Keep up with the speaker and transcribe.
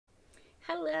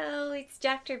Hello, it's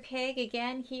Dr. Peg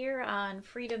again here on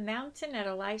Freedom Mountain at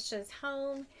Elisha's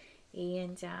home,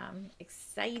 and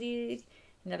excited.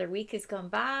 Another week has gone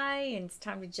by, and it's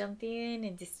time to jump in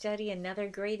and to study another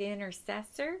great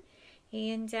intercessor.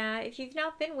 And if you've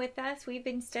not been with us, we've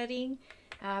been studying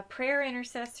prayer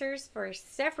intercessors for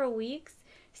several weeks.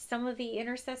 Some of the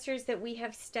intercessors that we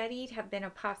have studied have been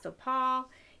Apostle Paul,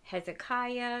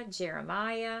 Hezekiah,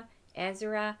 Jeremiah,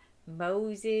 Ezra,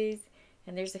 Moses,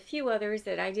 and there's a few others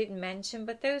that I didn't mention,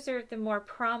 but those are the more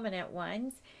prominent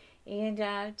ones. And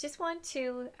just want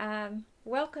to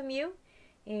welcome you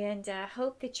and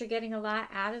hope that you're getting a lot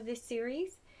out of this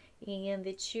series and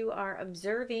that you are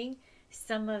observing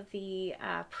some of the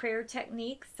prayer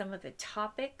techniques, some of the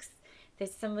topics that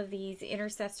some of these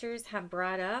intercessors have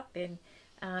brought up, and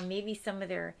maybe some of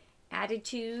their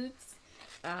attitudes,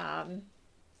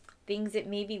 things that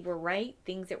maybe were right,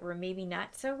 things that were maybe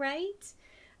not so right.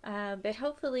 But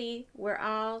hopefully we're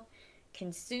all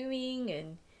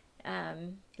consuming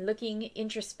and looking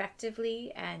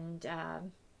introspectively and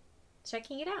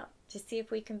checking it out to see if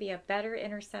we can be a better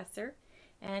intercessor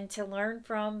and to learn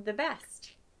from the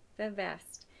best, the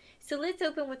best. So let's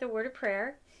open with a word of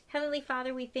prayer. Heavenly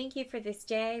Father, we thank you for this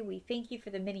day. We thank you for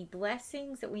the many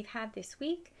blessings that we've had this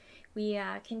week. We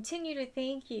continue to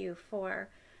thank you for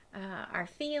our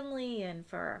family and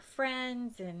for our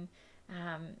friends and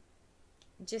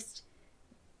just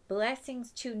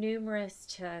blessings too numerous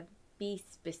to be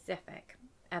specific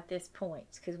at this point,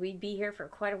 because we'd be here for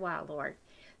quite a while, Lord.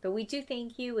 But we do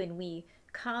thank you, and we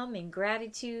come in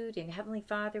gratitude. And Heavenly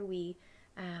Father, we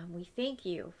thank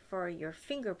you for your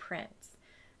fingerprints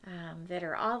that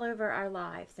are all over our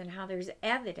lives, and how there's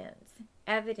evidence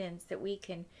that we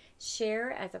can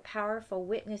share as a powerful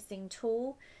witnessing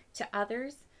tool to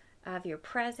others of your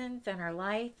presence in our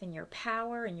life and your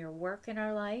power and your work in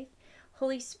our life.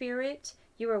 Holy Spirit,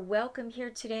 you are welcome here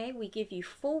today. We give you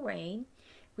full reign.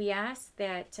 We ask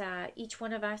that each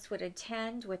one of us would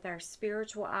attend with our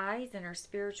spiritual eyes and our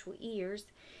spiritual ears.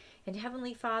 And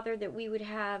Heavenly Father, that we would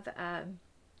have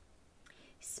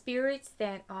spirits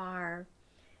that are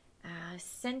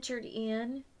centered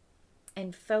in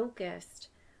and focused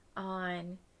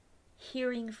on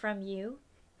hearing from you.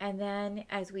 And then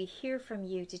as we hear from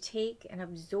you, to take and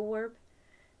absorb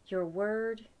your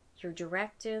word, your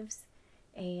directives,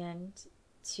 and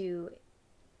to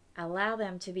allow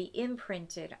them to be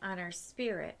imprinted on our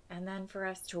spirit, and then for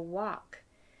us to walk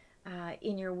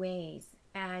in your ways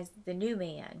as the new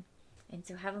man. And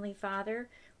so, Heavenly Father,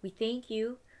 we thank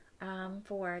you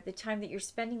for the time that you're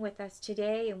spending with us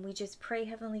today, and we just pray,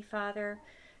 Heavenly Father,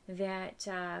 that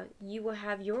you will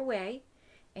have your way,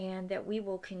 and that we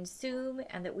will consume,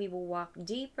 and that we will walk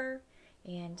deeper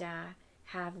and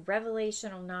have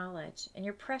revelational knowledge. In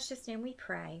your precious name we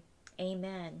pray.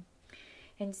 Amen.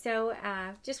 And so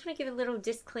just want to give a little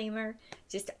disclaimer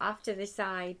just off to the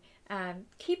side.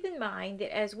 Keep in mind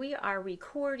that as we are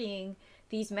recording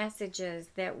these messages,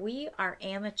 that we are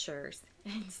amateurs.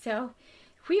 And so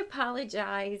we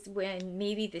apologize when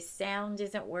maybe the sound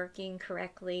isn't working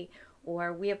correctly,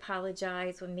 or we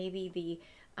apologize when maybe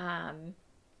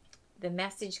the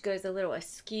message goes a little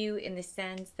askew, in the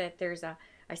sense that there's a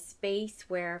space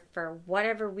where for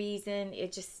whatever reason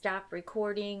it just stopped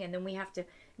recording, and then we have to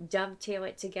dovetail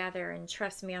it together. And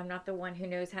trust me, I'm not the one who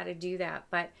knows how to do that.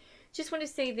 But just want to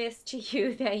say this to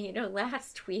you, that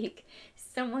last week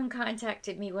someone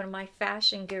contacted me, one of my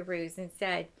fashion gurus, and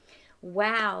said,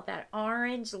 wow, that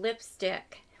orange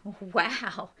lipstick.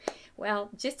 Wow. Well,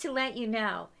 just to let you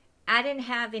know, I didn't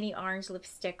have any orange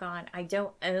lipstick on. I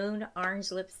don't own orange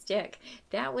lipstick.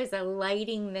 That was a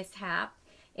lighting mishap.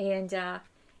 And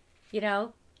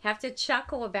have to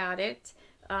chuckle about it,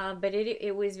 but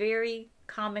it was very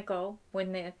comical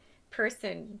when the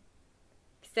person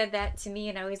said that to me,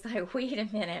 and I was like, wait a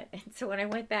minute. And so when I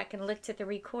went back and looked at the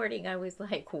recording, I was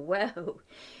like, whoa.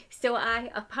 So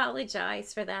I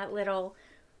apologize for that little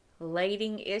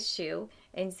lighting issue,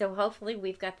 and so hopefully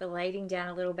we've got the lighting down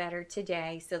a little better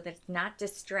today, so that it's not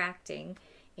distracting,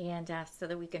 and so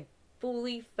that we can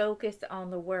fully focus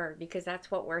on the word, because that's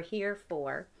what we're here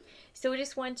for. So I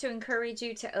just want to encourage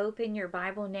you to open your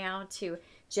Bible now to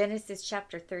Genesis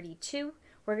chapter 32.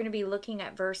 We're going to be looking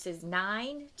at verses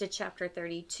 9 to chapter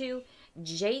 32.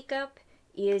 Jacob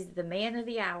is the man of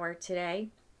the hour today.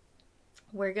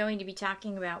 We're going to be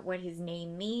talking about what his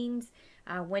name means,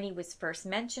 when he was first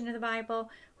mentioned in the Bible.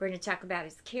 We're going to talk about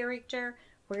his character.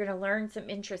 We're going to learn some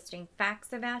interesting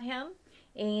facts about him.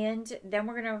 And then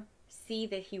we're going to see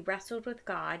that he wrestled with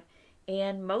God.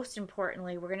 And most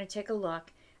importantly, we're going to take a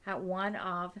look at one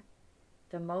of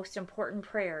the most important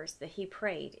prayers that he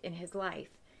prayed in his life.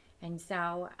 And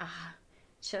so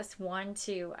just want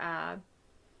to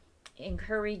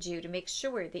encourage you to make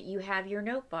sure that you have your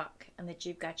notebook and that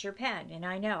you've got your pen. And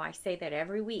I know I say that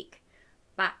every week,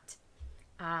 but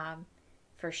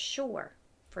for sure,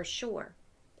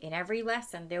 in every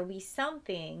lesson, there'll be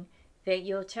something that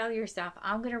you'll tell yourself,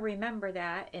 I'm going to remember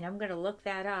that and I'm going to look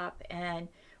that up. And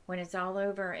when it's all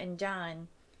over and done,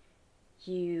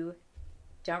 you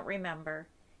don't remember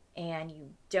and you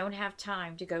don't have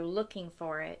time to go looking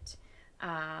for it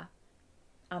on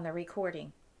the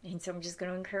recording. And so I'm just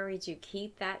going to encourage you,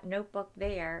 keep that notebook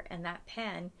there and that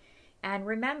pen. And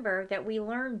remember that we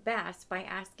learn best by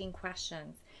asking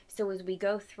questions. So as we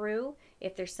go through,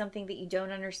 if there's something that you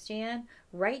don't understand,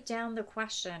 write down the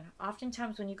question.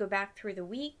 Oftentimes when you go back through the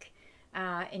week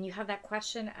and you have that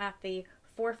question at the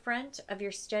forefront of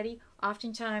your study,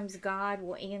 oftentimes God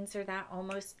will answer that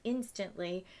almost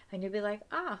instantly. And you'll be like,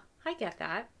 I get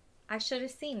that. I should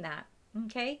have seen that.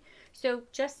 Okay? So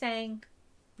just saying,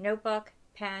 notebook,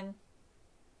 pen,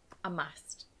 a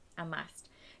must.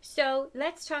 So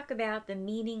let's talk about the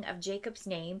meaning of Jacob's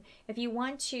name. If you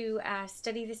want to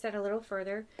study this out a little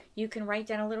further, you can write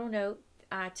down a little note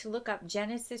to look up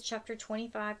Genesis chapter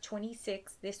 25,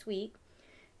 26 this week.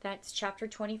 That's chapter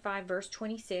 25, verse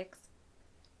 26.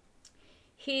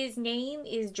 His name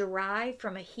is derived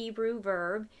from a Hebrew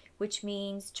verb, which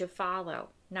means to follow.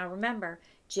 Now remember,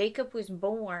 Jacob was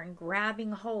born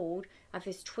grabbing hold of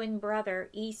his twin brother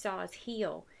Esau's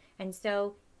heel. And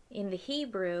so in the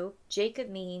Hebrew, Jacob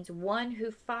means one who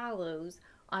follows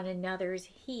on another's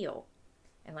heel.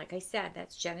 And like I said,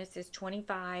 that's Genesis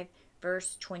 25,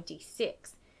 verse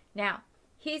 26. Now,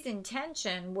 his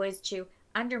intention was to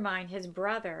undermine his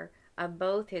brother of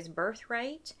both his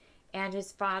birthright and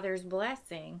his father's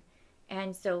blessing.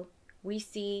 And so we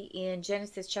see in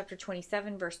Genesis chapter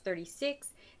 27, verse 36,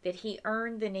 that he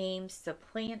earned the name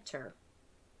supplanter.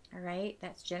 All right,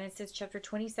 that's Genesis chapter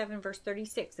 27, verse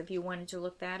 36, if you wanted to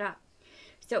look that up.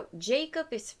 So Jacob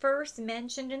is first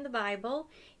mentioned in the Bible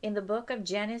in the book of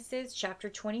Genesis chapter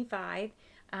 25,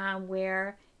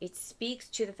 where it speaks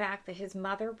to the fact that his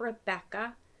mother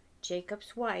Rebekah,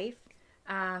 Jacob's wife,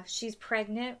 she's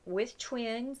pregnant with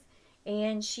twins,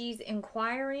 and she's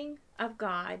inquiring of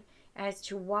God as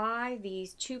to why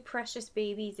these two precious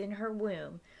babies in her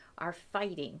womb are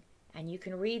fighting. And you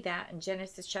can read that in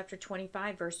Genesis chapter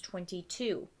 25, verse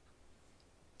 22.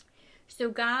 So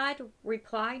God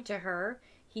replied to her.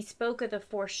 He spoke of the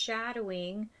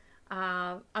foreshadowing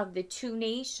of the two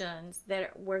nations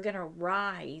that were going to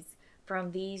rise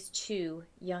from these two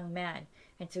young men.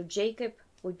 And so Jacob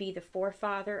would be the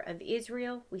forefather of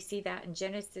Israel. We see that in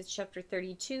Genesis chapter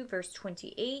 32, verse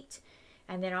 28,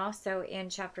 and then also in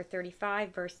chapter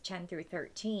 35, verse 10 through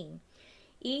 13.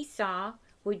 Esau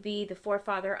would be the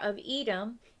forefather of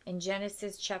Edom in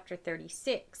Genesis chapter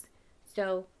 36.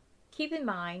 So keep in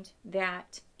mind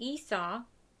that Esau,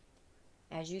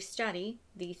 as you study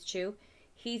these two,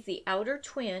 he's the elder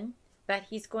twin, but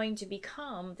he's going to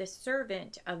become the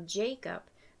servant of Jacob,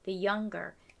 the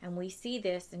younger. And we see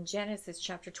this in Genesis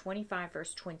chapter 25,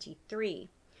 verse 23.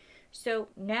 So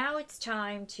now it's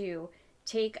time to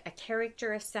take a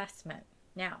character assessment.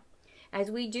 Now, as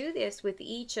we do this with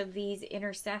each of these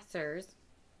intercessors,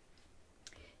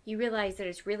 you realize that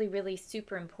it's really, really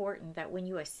super important that when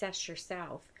you assess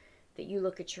yourself, that you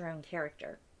look at your own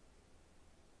character.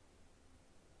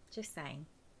 Just saying.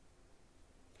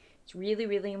 It's really,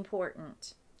 really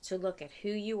important to look at who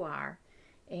you are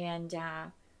and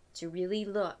to really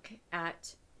look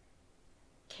at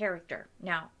character.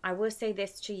 Now, I will say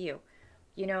this to you.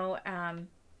 You know,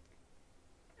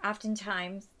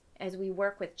 oftentimes as we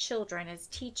work with children as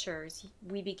teachers,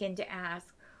 we begin to ask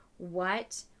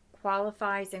what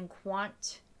qualifies and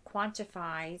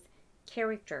quantifies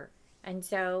character. And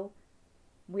so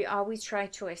we always try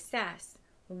to assess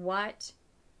what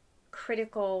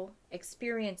critical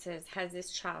experiences has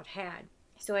this child had.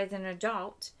 So as an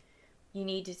adult, you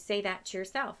need to say that to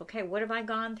yourself. Okay, what have I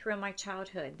gone through in my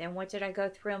childhood? Then what did I go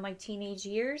through in my teenage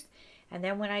years? And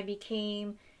then when I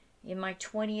became in my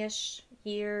 20-ish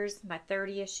years, my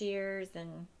 30-ish years,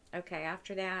 and okay,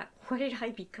 after that, what did I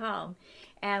become?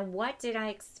 And what did I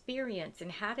experience?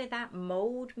 And how did that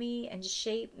mold me and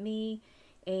shape me?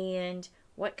 And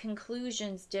what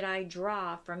conclusions did I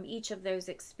draw from each of those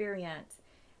experiences?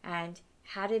 And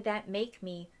how did that make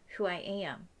me who I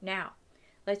am? Now,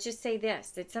 let's just say this,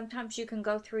 that sometimes you can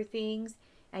go through things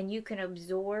and you can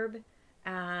absorb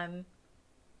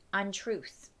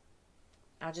untruths.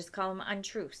 I'll just call them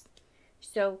untruths.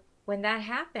 So when that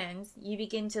happens, you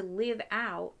begin to live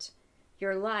out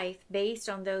your life based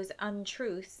on those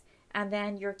untruths, and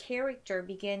then your character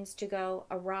begins to go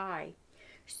awry.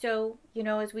 So,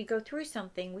 as we go through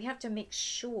something, we have to make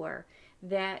sure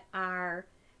that our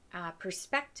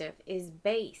perspective is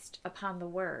based upon the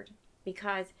word,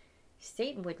 because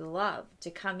Satan would love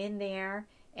to come in there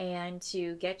and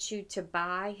to get you to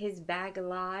buy his bag of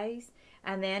lies,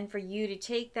 and then for you to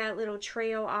take that little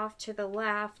trail off to the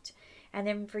left, and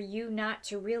then for you not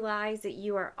to realize that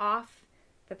you are off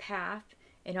the path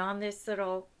and on this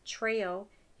little trail,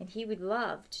 and he would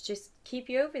love to just keep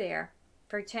you over there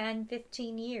for 10,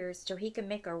 15 years so he can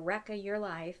make a wreck of your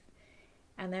life.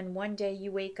 And then one day you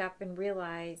wake up and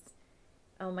realize,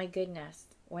 oh my goodness,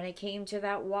 when I came to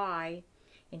that Y,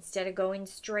 instead of going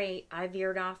straight, I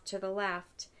veered off to the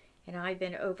left, and I've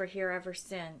been over here ever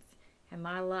since, and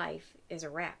my life is a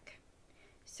wreck.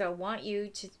 So I want you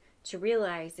to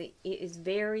realize that it is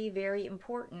very, very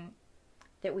important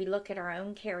that we look at our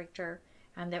own character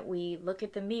and that we look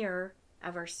at the mirror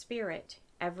of our spirit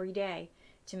every day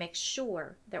to make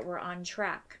sure that we're on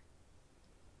track.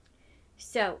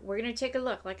 So we're going to take a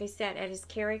look, like I said, at his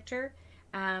character.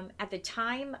 At the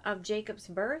time of Jacob's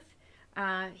birth,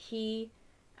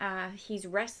 he's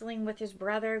wrestling with his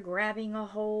brother, grabbing a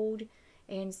hold.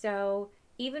 And so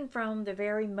even from the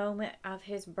very moment of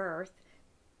his birth,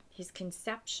 his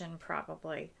conception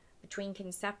probably, between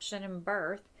conception and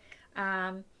birth,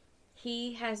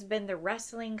 he has been the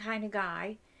wrestling kind of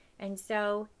guy. And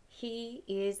so he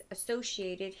is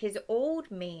associated, his old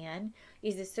man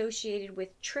is associated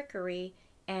with trickery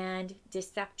and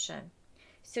deception.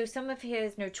 So some of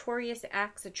his notorious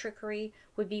acts of trickery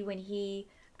would be when he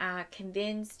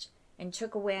convinced and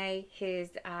took away his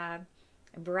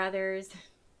brother's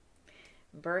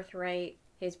birthright.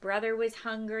 His brother was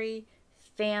hungry,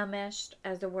 famished,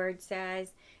 as the word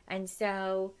says, and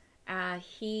so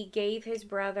he gave his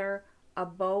brother a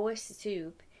bowl of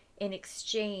soup in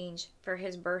exchange for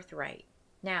his birthright.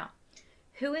 Now,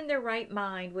 who in their right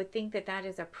mind would think that that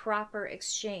is a proper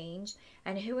exchange,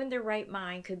 and who in their right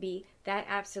mind could be that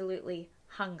absolutely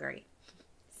hungry?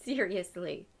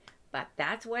 Seriously. But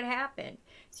that's what happened.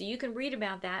 So you can read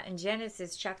about that in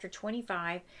Genesis chapter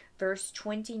 25, verse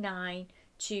 29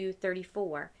 to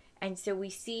 34. And so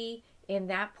we see in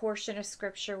that portion of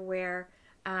scripture where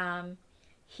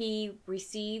he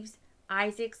receives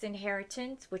Isaac's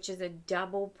inheritance, which is a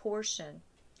double portion.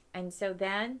 And so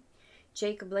then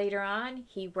Jacob later on,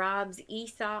 he robs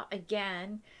Esau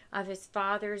again of his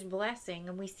father's blessing.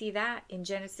 And we see that in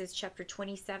Genesis chapter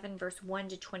 27, verse 1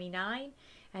 to 29,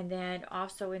 and then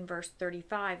also in verse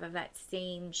 35 of that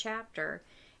same chapter.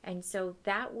 And so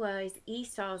that was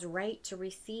Esau's right to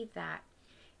receive that.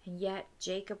 And yet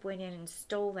Jacob went in and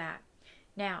stole that.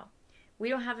 Now, we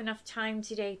don't have enough time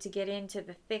today to get into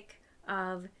the thick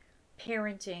of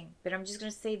parenting, but I'm just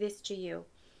going to say this to you.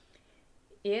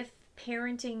 If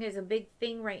parenting is a big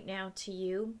thing right now to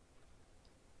you,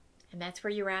 and that's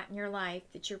where you're at in your life,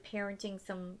 that you're parenting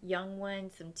some young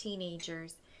ones, some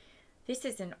teenagers, this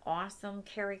is an awesome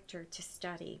character to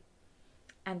study.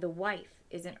 And the wife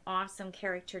is an awesome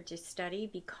character to study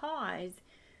because,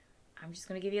 I'm just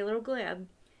going to give you a little glib,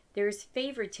 there's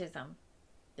favoritism.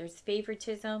 There's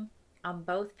favoritism on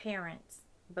both parents.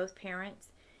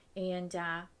 And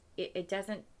it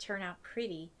doesn't turn out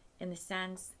pretty in the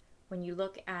sense when you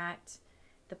look at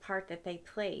the part that they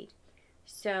played.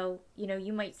 So,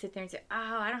 you might sit there and say,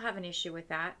 oh, I don't have an issue with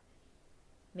that.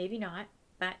 Maybe not,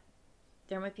 but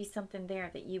there might be something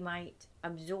there that you might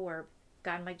absorb.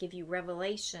 God might give you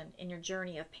revelation in your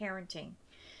journey of parenting.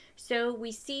 So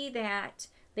we see that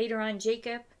later on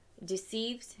Jacob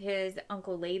deceives his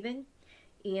uncle Laban.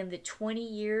 In the 20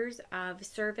 years of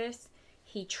service,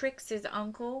 he tricks his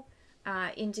uncle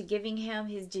into giving him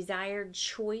his desired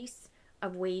choice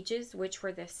of wages, which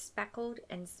were the speckled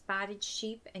and spotted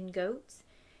sheep and goats.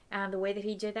 And the way that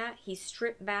he did that, he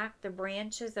stripped back the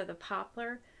branches of the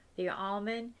poplar, the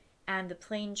almond, and the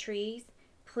plane trees,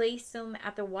 placed them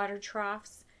at the water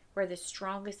troughs where the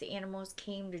strongest animals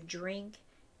came to drink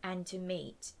and to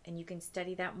mate. And you can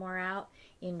study that more out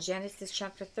in Genesis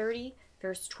chapter 30,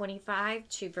 verse 25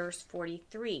 to verse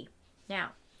 43. Now,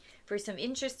 for some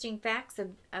interesting facts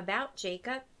about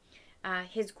Jacob,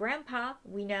 his grandpa,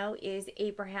 we know, is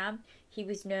Abraham. He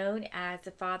was known as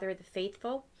the father of the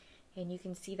faithful. And you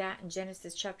can see that in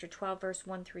Genesis chapter 12, verse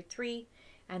 1 through 3.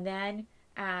 And then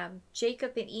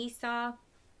Jacob and Esau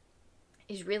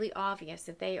is really obvious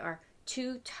that they are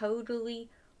two totally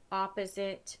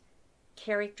opposite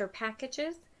character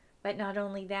packages. But not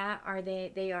only that,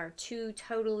 they are two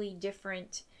totally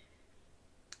different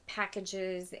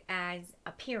packages as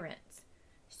appearance.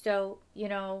 So,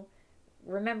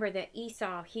 remember that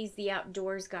Esau, he's the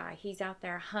outdoors guy. He's out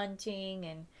there hunting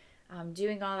and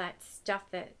doing all that stuff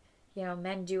that,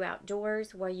 men do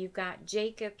outdoors. Well, you've got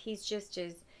Jacob. He's just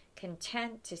as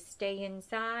content to stay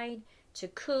inside, to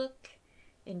cook,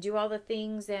 and do all the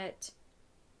things that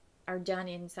are done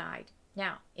inside.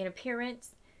 Now, in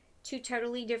appearance, two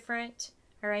totally different.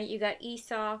 All right, you got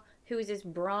Esau, who is this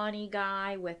brawny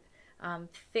guy with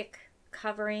thick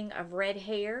covering of red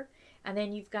hair. And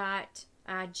then you've got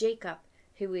Jacob,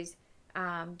 who is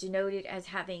denoted as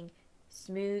having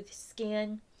smooth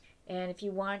skin. And if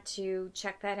you want to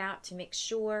check that out to make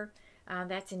sure,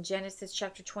 that's in Genesis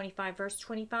chapter 25, verse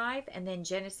 25, and then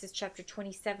Genesis chapter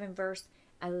 27, verse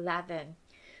 11.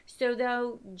 So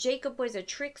though Jacob was a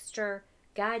trickster,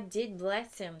 God did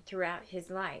bless him throughout his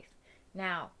life.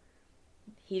 Now,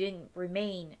 he didn't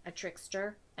remain a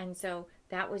trickster, and so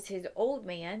that was his old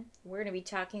man. We're going to be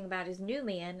talking about his new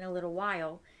man in a little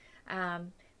while.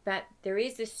 But there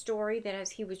is this story that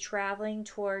as he was traveling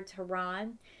towards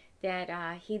Haran,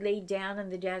 that he laid down in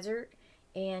the desert,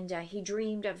 and he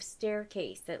dreamed of a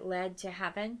staircase that led to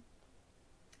heaven.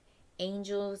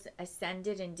 Angels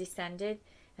ascended and descended,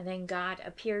 and then God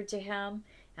appeared to him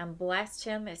and blessed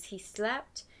him as he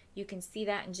slept. You can see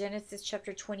that in Genesis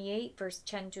chapter 28, verse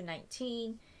 10 to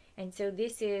 19. And so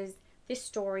this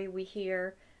story we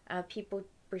hear people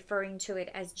referring to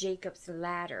it as Jacob's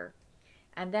ladder.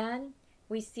 And then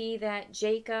we see that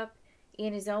Jacob,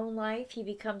 in his own life, he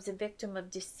becomes a victim of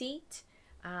deceit.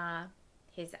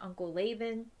 His uncle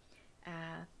Laban,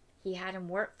 he had him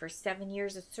work for 7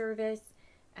 years of service.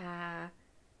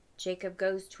 Jacob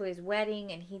goes to his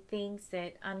wedding, and he thinks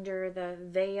that under the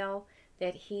veil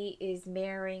that he is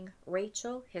marrying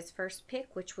Rachel, his first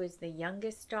pick, which was the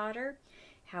youngest daughter.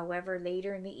 However,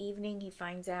 later in the evening, he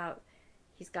finds out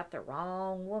he's got the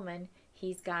wrong woman.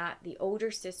 He's got the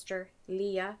older sister,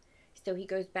 Leah. So he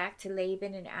goes back to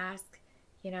Laban and asks,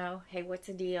 hey, what's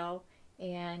the deal?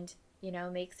 And,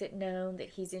 makes it known that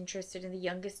he's interested in the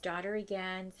youngest daughter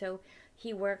again. So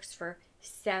he works for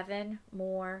 7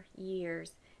 more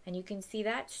years. And you can see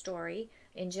that story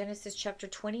in Genesis chapter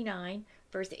 29,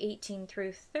 verse 18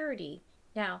 through 30.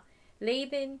 Now,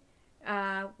 Laban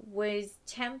was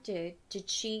tempted to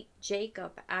cheat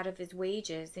Jacob out of his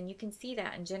wages. And you can see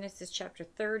that in Genesis chapter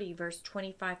 30, verse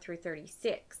 25 through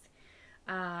 36.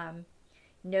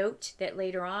 Note that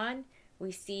later on,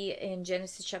 we see in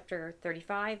Genesis chapter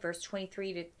 35, verse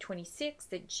 23 to 26,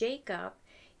 that Jacob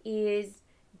is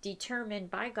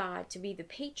determined by God to be the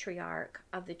patriarch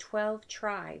of the 12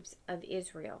 tribes of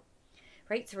Israel.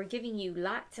 Right? So we're giving you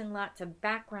lots and lots of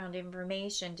background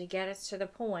information to get us to the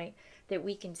point that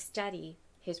we can study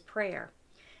his prayer.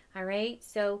 All right?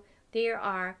 So there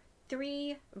are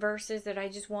 3 verses that I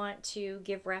just want to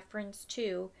give reference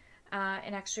to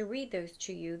and actually read those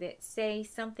to you that say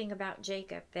something about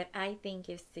Jacob that I think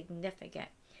is significant.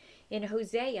 In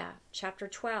Hosea chapter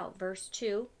 12, verse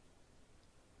 2,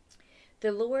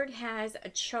 the Lord has a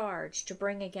charge to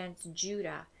bring against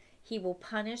Judah. He will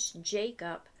punish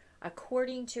Jacob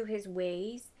according to his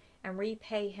ways and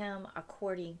repay him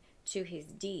according to his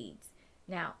deeds.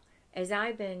 Now, as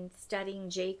I've been studying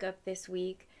Jacob this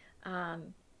week,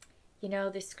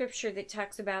 the scripture that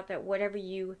talks about that whatever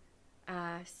you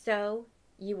sow,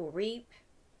 you will reap.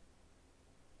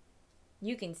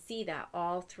 You can see that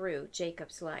all through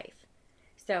Jacob's life.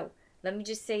 So let me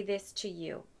just say this to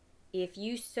you. If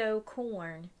you sow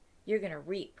corn, you're going to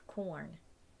reap corn.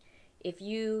 If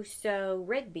you sow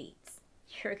red beets,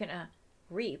 you're going to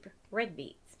reap red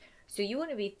beets. So you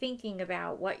want to be thinking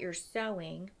about what you're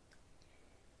sowing,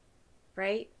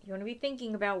 right? You want to be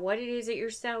thinking about what it is that you're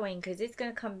sowing, because it's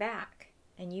going to come back.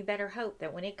 And you better hope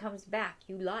that when it comes back,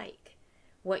 you like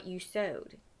what you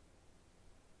sowed,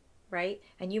 right?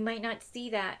 And you might not see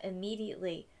that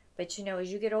immediately, but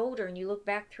as you get older and you look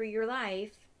back through your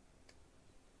life,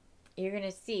 you're going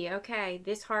to see, okay,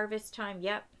 this harvest time,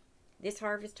 yep. This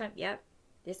harvest time, yep.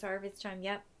 This harvest time,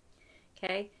 yep.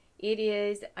 Okay? It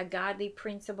is a godly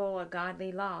principle, a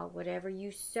godly law. Whatever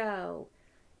you sow,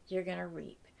 you're going to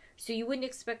reap. So you wouldn't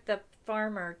expect the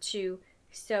farmer to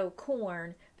sow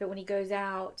corn, but when he goes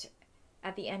out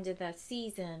at the end of the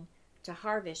season to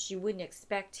harvest, you wouldn't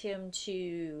expect him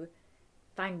to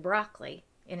find broccoli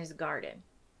in his garden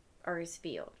or his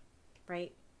field,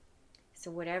 right? So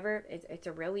whatever, it's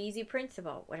a real easy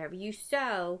principle. Whatever you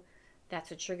sow, that's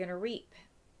what you're going to reap.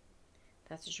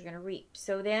 That's what you're going to reap.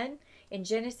 So then, in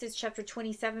Genesis chapter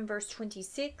 27, verse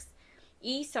 26,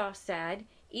 Esau said,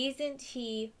 "Isn't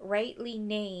he rightly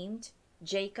named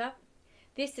Jacob?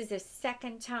 This is the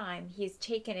second time he has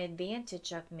taken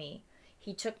advantage of me.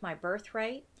 He took my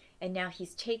birthright, and now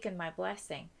he's taken my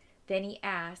blessing." Then he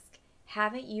asked,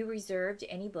 "Haven't you reserved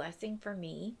any blessing for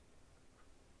me?"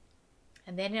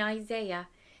 And then in Isaiah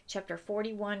chapter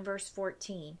 41, verse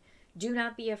 14, Do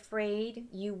not be afraid,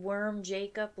 you worm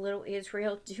Jacob, little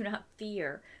Israel, do not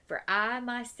fear, for I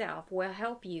myself will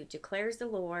help you, declares the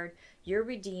Lord, your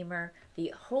Redeemer,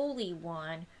 the Holy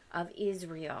One of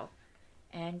Israel.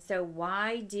 And so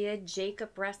why did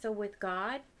Jacob wrestle with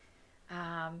God?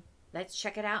 Let's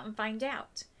check it out and find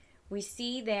out. We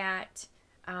see that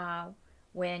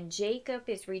when Jacob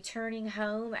is returning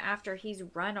home after he's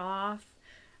run off,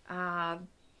 uh,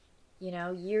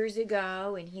 years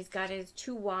ago, and he's got his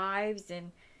 2 wives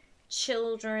and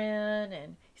children,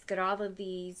 and he's got all of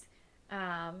these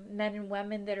men and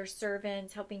women that are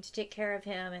servants helping to take care of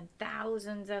him, and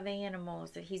thousands of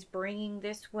animals that he's bringing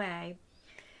this way.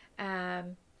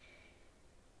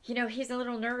 He's a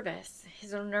little nervous.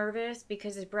 He's a little nervous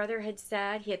because his brother had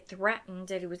said, he had threatened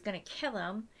that he was going to kill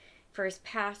him for his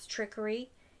past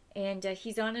trickery. And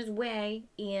he's on his way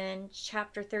in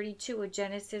chapter 32 of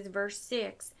Genesis, verse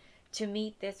 6, to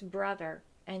meet this brother.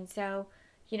 And so,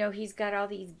 he's got all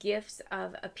these gifts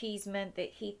of appeasement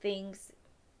that he thinks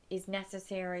is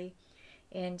necessary.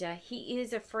 And he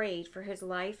is afraid for his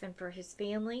life and for his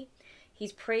family.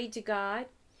 He's prayed to God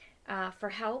for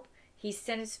help. He's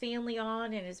sent his family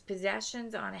on and his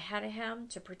possessions on ahead of him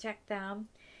to protect them.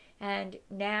 And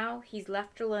now he's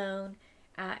left alone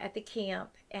at the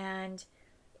camp. And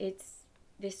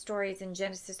this story is in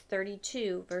Genesis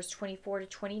 32, verse 24 to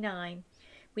 29.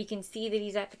 We can see that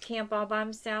he's at the camp all by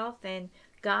himself, and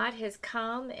God has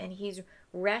come and he's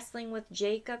wrestling with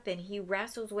Jacob, and he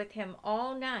wrestles with him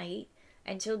all night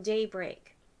until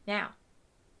daybreak. Now,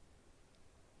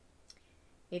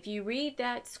 if you read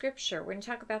that scripture, we're going to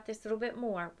talk about this a little bit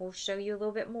more. We'll show you a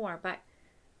little bit more, but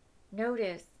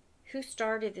notice who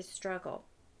started this struggle.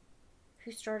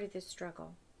 Who started this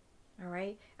struggle? All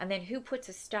right? And then who puts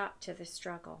a stop to the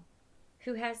struggle?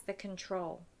 Who has the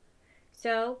control?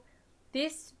 So,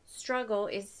 this struggle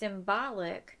is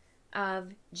symbolic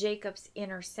of Jacob's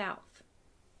inner self,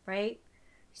 right?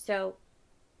 So,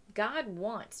 God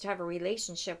wants to have a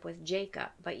relationship with Jacob,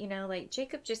 but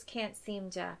Jacob just can't seem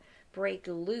to break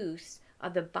loose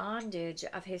of the bondage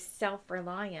of his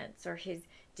self-reliance or his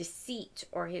deceit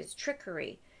or his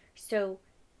trickery. So,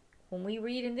 when we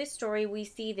read in this story, we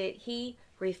see that he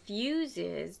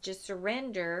refuses to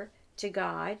surrender to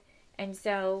God, and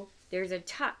so there's a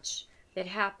touch that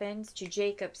happens to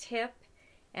Jacob's hip,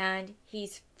 and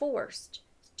he's forced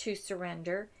to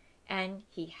surrender, and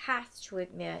he has to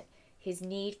admit his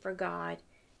need for God.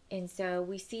 And so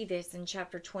we see this in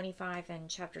chapter 25 and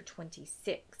chapter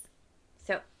 26.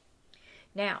 So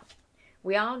now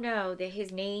we all know that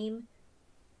his name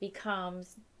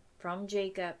becomes, from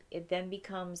Jacob, it then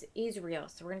becomes Israel.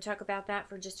 So we're going to talk about that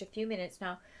for just a few minutes.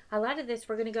 Now, a lot of this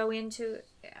we're going to go into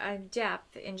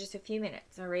depth in just a few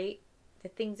minutes, all right? The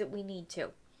things that we need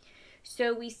to.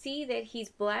 So we see that he's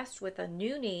blessed with a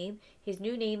new name. His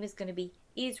new name is going to be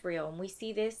Israel. And we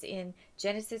see this in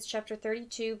Genesis chapter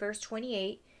 32, verse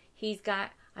 28. He's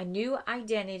got a new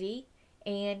identity,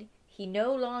 and he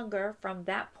no longer, from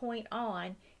that point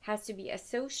on, has to be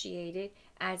associated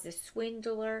as the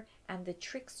swindler and the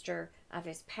trickster of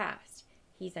his past.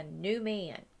 He's a new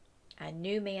man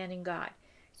in God.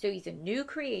 So he's a new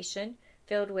creation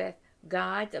filled with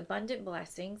God's abundant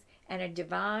blessings and a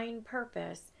divine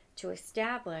purpose to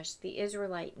establish the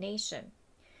Israelite nation.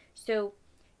 So,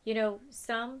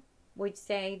 some would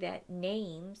say that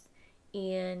names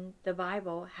in the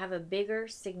Bible have a bigger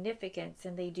significance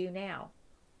than they do now.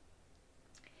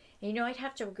 And I'd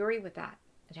have to agree with that.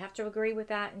 I'd have to agree with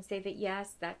that and say that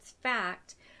yes, that's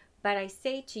fact. But I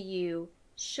say to you,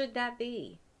 should that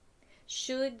be?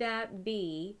 Should that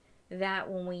be that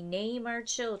when we name our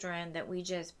children that we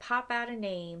just pop out a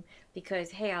name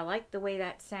because, hey, I like the way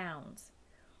that sounds?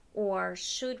 Or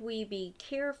should we be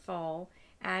careful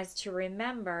as to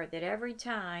remember that every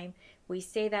time we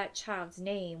say that child's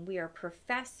name, we are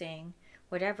professing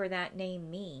whatever that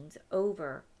name means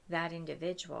over that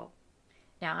individual?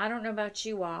 Now, I don't know about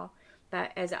you all,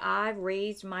 but as I've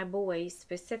raised my boys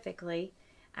specifically,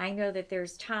 I know that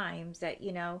there's times that,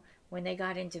 when they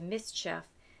got into mischief,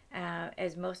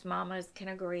 as most mamas can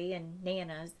agree and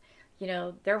nanas,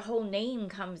 their whole name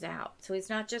comes out. So it's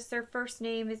not just their first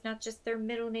name, it's not just their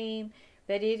middle name,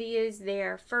 but it is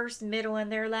their first, middle,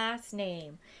 and their last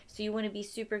name. So you want to be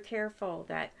super careful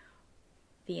that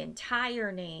the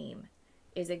entire name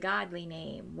is a godly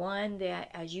name, one that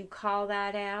as you call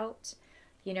that out,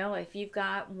 if you've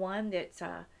got one that's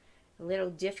a little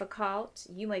difficult,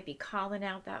 you might be calling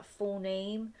out that full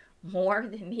name more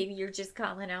than maybe you're just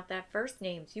calling out that first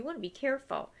name. So you want to be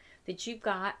careful that you've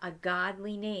got a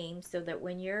godly name so that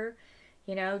when you're,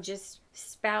 just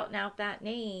spouting out that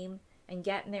name and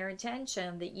getting their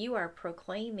attention, that you are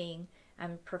proclaiming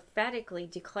and prophetically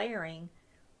declaring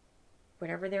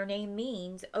whatever their name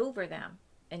means over them.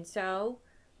 And so,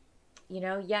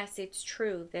 yes, it's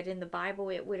true that in the Bible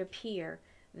it would appear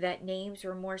that names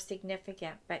were more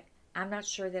significant, but I'm not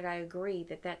sure that I agree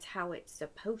that that's how it's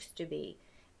supposed to be.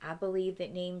 I believe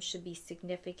that names should be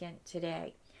significant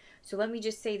today. So let me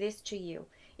just say this to you.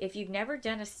 If you've never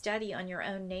done a study on your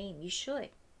own name, you should.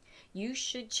 You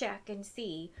should check and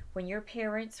see when your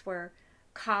parents were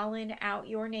calling out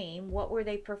your name, what were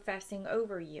they professing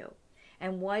over you?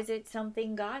 And was it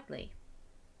something godly?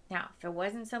 Now, if it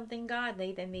wasn't something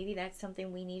godly, then maybe that's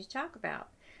something we need to talk about.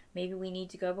 Maybe we need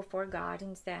to go before God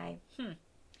and say,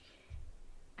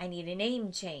 I need a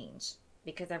name change,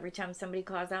 because every time somebody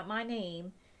calls out my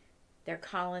name, they're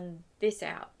calling this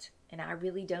out, and I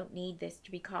really don't need this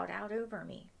to be called out over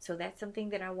me. So that's something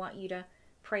that I want you to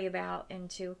pray about and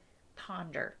to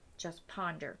ponder. Just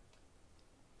ponder.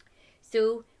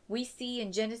 So we see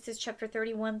in Genesis chapter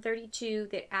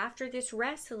 31-32 that after this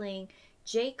wrestling,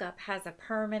 Jacob has a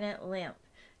permanent limp.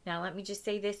 Now let me just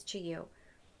say this to you.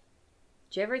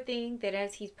 Do you ever think that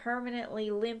as he's permanently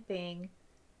limping,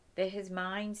 that his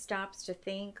mind stops to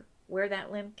think where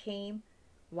that limp came,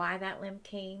 why that limp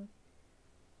came?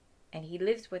 And he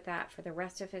lives with that for the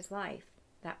rest of his life,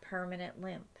 that permanent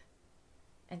limp.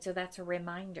 And so that's a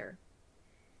reminder.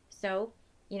 So,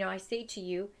 I say to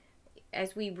you,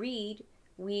 as we read,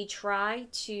 we try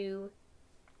to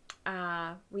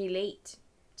relate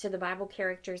to the Bible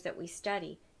characters that we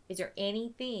study. Is there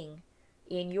anything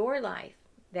in your life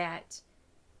that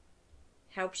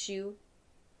helps you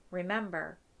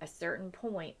remember a certain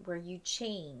point where you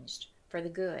changed for the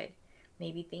good?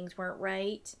 Maybe things weren't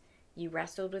right. You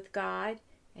wrestled with God,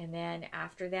 and then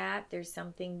after that, there's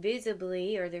something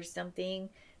visibly, or there's something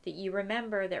that you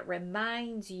remember that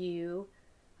reminds you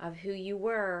of who you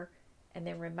were, and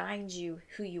then reminds you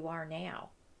who you are now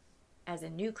as a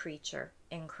new creature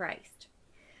in Christ.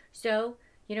 So,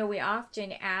 we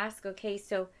often ask, okay,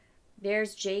 so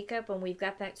there's Jacob, and we've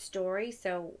got that story,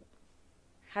 so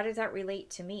how does that relate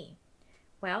to me?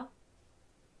 Well,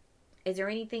 is there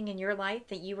anything in your life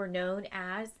that you were known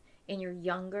as in your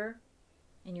younger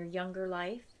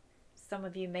life? Some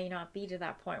of you may not be to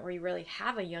that point where you really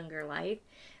have a younger life,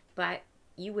 but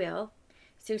you will.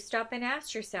 So stop and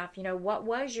ask yourself, what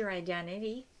was your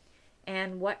identity,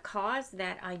 and what caused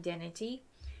that identity,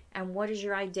 and what is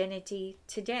your identity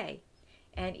today?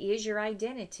 And is your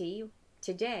identity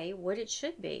today what it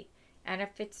should be? And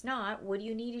if it's not, what do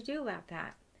you need to do about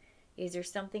that? Is there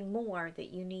something more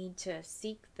that you need to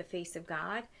seek the face of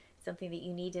God? Something that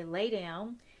you need to lay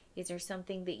down? Is there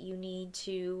something that you need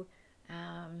to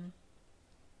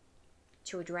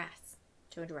address?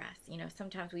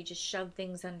 Sometimes we just shove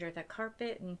things under the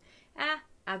carpet and,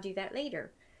 I'll do that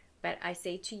later. But I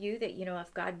say to you that,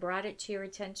 if God brought it to your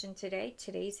attention today,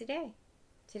 today's the day.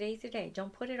 Today's the day.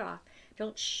 Don't put it off.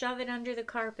 Don't shove it under the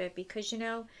carpet, because,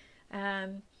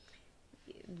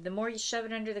 the more you shove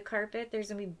it under the carpet, there's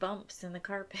going to be bumps in the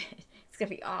carpet. It's going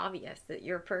to be obvious that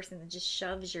you're a person that just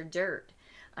shoves your dirt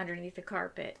underneath the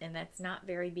carpet, and that's not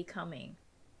very becoming.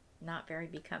 Not very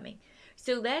becoming.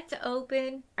 So let's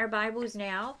open our Bibles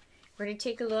now. We're going to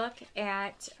take a look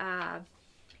at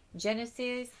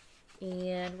Genesis,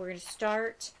 and we're going to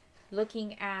start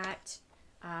looking at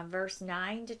verse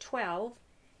 9 to 12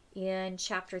 in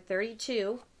chapter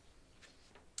 32.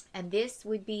 And this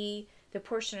would be the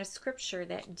portion of scripture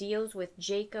that deals with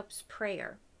Jacob's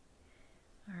prayer.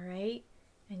 All right?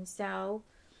 And so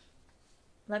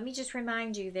let me just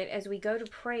remind you that as we go to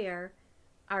prayer,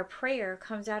 our prayer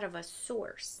comes out of a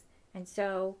source. And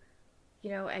so,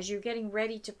 as you're getting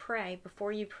ready to pray,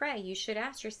 before you pray, you should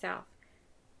ask yourself,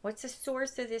 what's the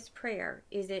source of this prayer?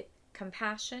 Is it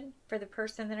compassion for the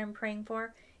person that I'm praying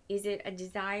for? Is it a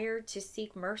desire to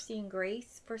seek mercy and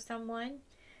grace for someone?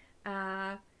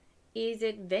 Is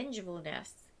it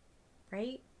vengefulness,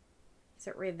 right? Is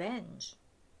it revenge?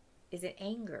 Is it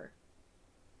anger?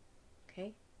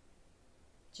 Okay?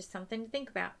 Just something to think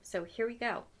about. So here we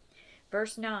go.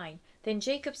 Verse 9. Then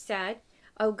Jacob said,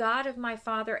 O God of my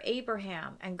father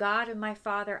Abraham and God of my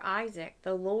father Isaac,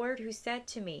 the Lord who said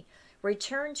to me,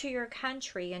 return to your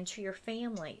country and to your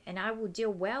family, and I will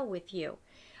deal well with you.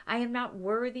 I am not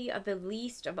worthy of the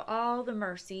least of all the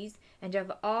mercies and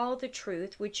of all the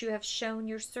truth which you have shown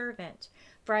your servant.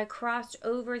 For I crossed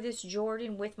over this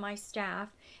Jordan with my staff,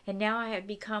 and now I have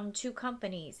become two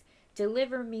companies.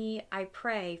 Deliver me, I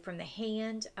pray, from the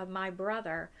hand of my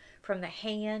brother, from the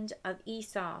hand of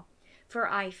Esau. For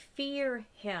I fear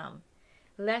him,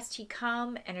 lest he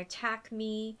come and attack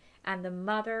me and the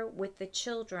mother with the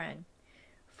children.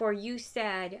 For you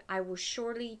said, I will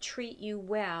surely treat you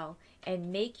well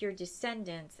and make your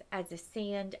descendants as the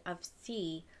sand of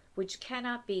sea, which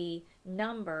cannot be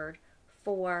numbered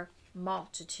for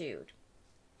multitude.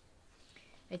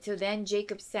 And so then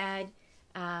Jacob said,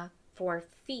 for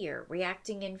fear,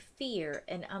 reacting in fear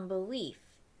and unbelief,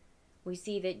 we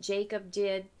see that Jacob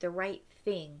did the right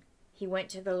thing. He went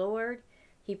to the Lord.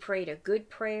 He prayed a good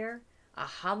prayer, a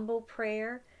humble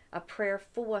prayer, a prayer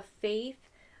full of faith,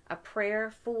 a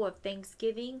prayer full of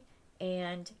thanksgiving,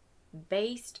 and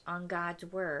based on God's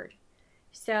word.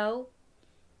 So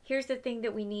here's the thing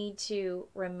that we need to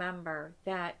remember,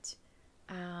 that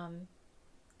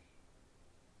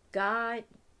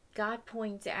God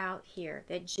points out here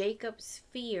that Jacob's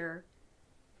fear,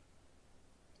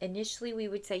 initially we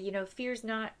would say, fear's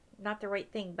not the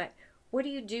right thing, but what do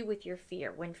you do with your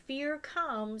fear? When fear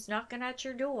comes knocking at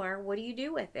your door, what do you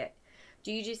do with it?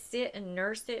 Do you just sit and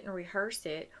nurse it and rehearse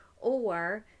it?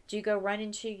 Or do you go run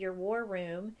into your war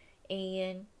room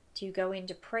and do you go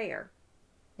into prayer?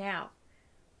 Now,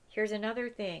 here's another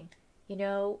thing.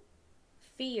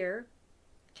 Fear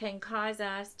can cause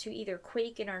us to either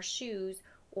quake in our shoes,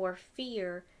 or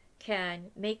fear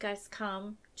can make us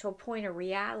come to a point of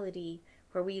reality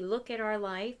where we look at our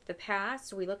life, the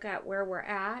past, we look at where we're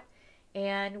at,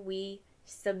 and we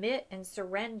submit and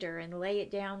surrender and lay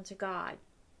it down to God.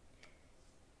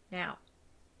 Now,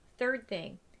 third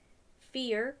thing,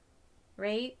 fear,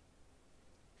 right?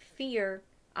 Fear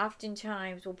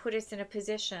oftentimes will put us in a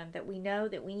position that we know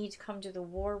that we need to come to the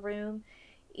war room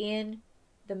in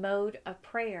the mode of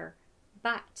prayer.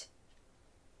 But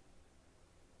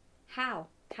how?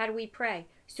 How do we pray?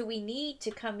 So we need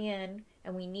to come in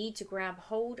and we need to grab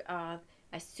hold of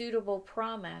a suitable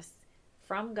promise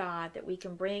from God that we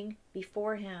can bring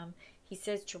before Him. He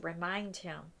says to remind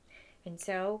Him. And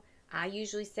so I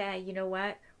usually say, you know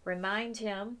what? Remind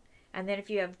Him. And then if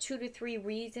you have 2 to 3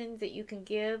 reasons that you can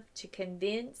give to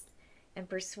convince and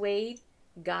persuade,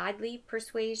 godly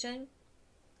persuasion,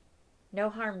 no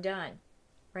harm done,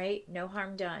 right? No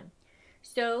harm done.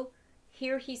 So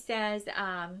here he says,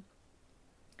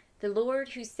 the Lord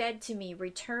who said to me,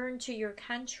 return to your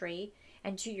country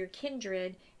and to your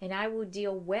kindred, and I will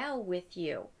deal well with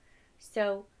you.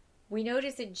 So we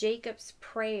notice that Jacob's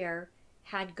prayer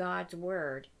had God's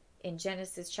word. In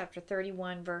Genesis chapter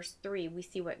 31, verse 3, we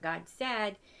see what God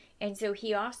said. And so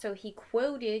he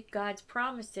quoted God's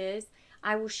promises,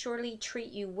 I will surely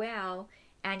treat you well.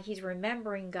 And he's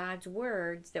remembering God's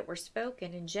words that were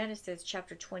spoken in Genesis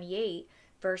chapter 28,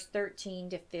 verse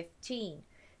 13 to 15.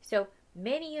 So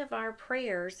many of our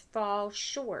prayers fall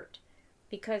short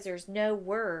because there's no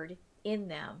word in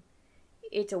them.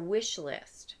 It's a wish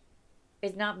list.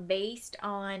 It's not based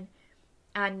on,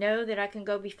 I know that I can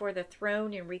go before the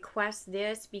throne and request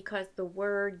this because the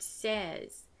word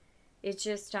says. It's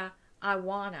just, I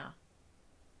wanna.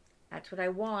 That's what I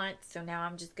want, so now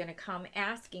I'm just going to come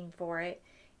asking for it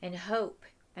and hope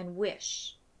and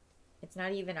wish. It's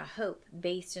not even a hope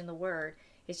based in the word.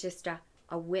 It's just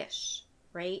a wish,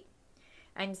 right?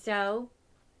 And so,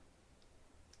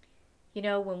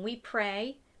 when we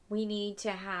pray, we need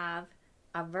to have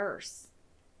a verse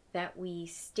that we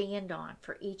stand on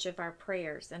for each of our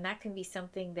prayers. And that can be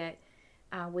something that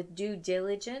with due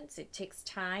diligence, it takes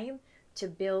time to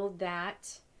build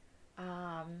that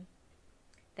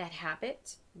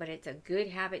habit, but it's a good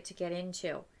habit to get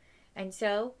into. And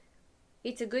so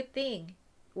it's a good thing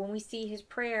when we see his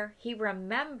prayer, he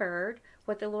remembered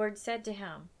what the Lord said to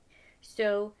him.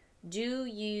 So do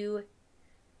you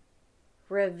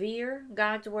revere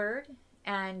God's word,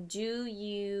 and do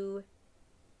you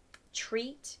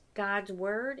treat God's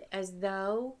word as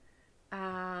though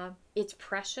it's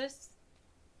precious?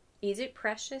 Is it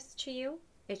precious to you?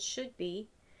 It should be.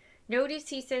 Notice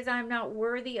he says, I'm not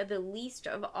worthy of the least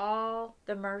of all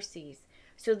the mercies.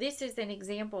 So this is an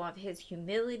example of his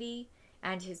humility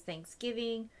and his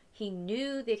thanksgiving. He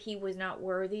knew that he was not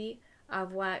worthy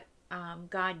of what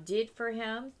God did for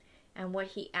him and what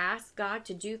he asked God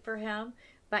to do for him,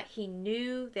 but he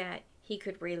knew that he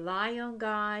could rely on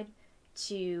God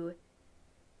to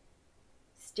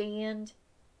stand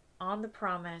on the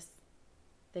promise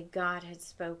that God had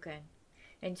spoken.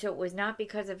 And so it was not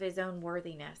because of his own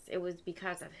worthiness. It was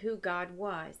because of who God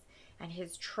was and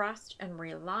his trust and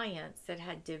reliance that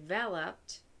had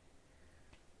developed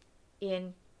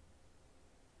in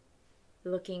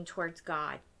looking towards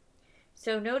God.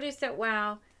 So notice that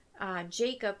while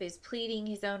Jacob is pleading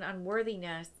his own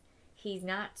unworthiness, he's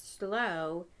not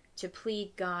slow to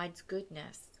plead God's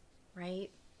goodness, right?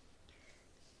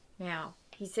 Now,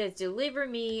 he says, deliver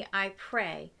me, I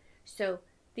pray. So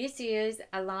this is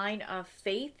a line of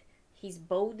faith. He's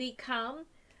boldly come.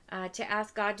 to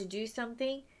ask God to do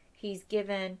something. He's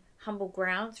given humble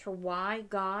grounds for why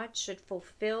God should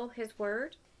fulfill his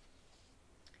word.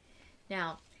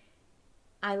 Now,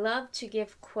 I love to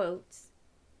give quotes,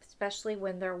 especially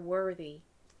when they're worthy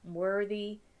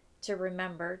to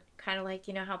remember. Kind of like,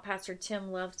 how Pastor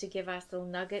Tim loves to give us little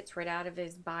nuggets right out of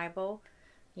his Bible,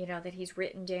 that he's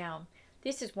written down.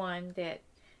 This is one that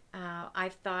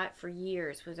I've thought for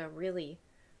years was a really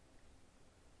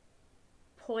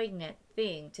poignant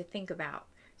thing to think about.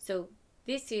 So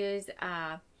this is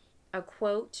a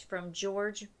quote from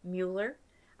George Mueller,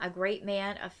 a great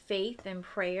man of faith and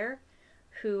prayer,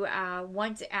 who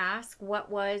once asked what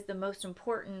was the most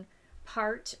important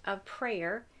part of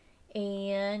prayer,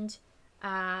 and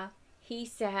he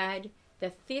said,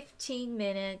 the 15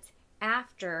 minutes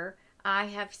after I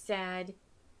have said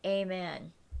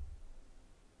amen.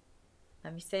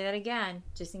 Let me say that again,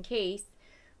 just in case.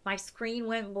 My screen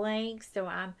went blank, so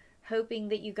I'm hoping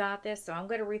that you got this. So I'm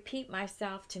going to repeat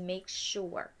myself to make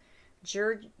sure.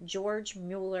 George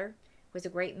Mueller was a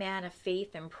great man of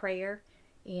faith and prayer,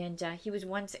 and he was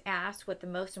once asked what the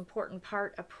most important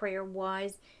part of prayer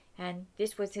was, and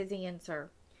this was his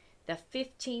answer: the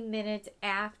 15 minutes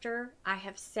after I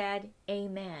have said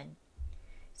amen.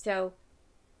 So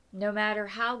no matter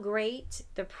how great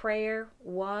the prayer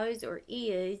was or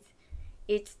is,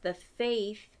 it's the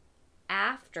faith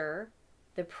after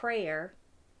the prayer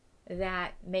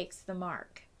that makes the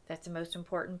mark. That's the most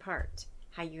important part,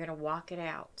 how you're going to walk it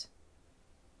out.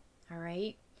 All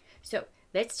right? So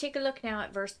let's take a look now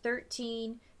at verse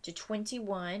 13 to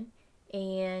 21.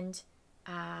 And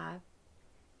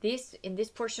in this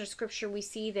portion of scripture, we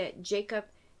see that Jacob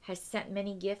has sent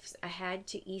many gifts ahead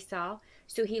to Esau.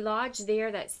 So he lodged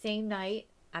there that same night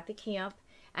at the camp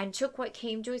and took what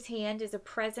came to his hand as a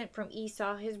present from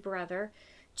Esau his brother: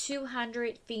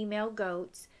 200 female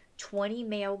goats, 20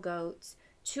 male goats,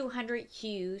 200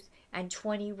 ewes, and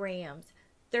 20 rams,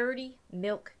 30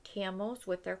 milk camels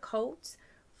with their colts,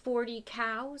 40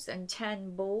 cows and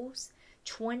 10 bulls,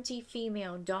 20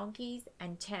 female donkeys,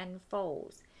 and 10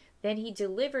 foals. Then he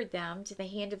delivered them to the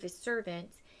hand of his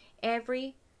servants,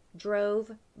 every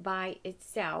drove by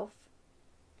itself,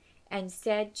 and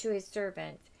said to his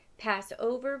servants, "Pass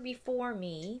over before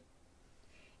me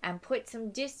and put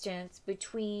some distance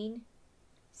between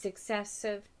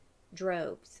successive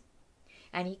droves."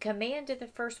 And he commanded the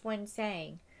first one,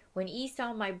 saying, "When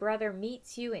Esau my brother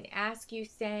meets you and asks you,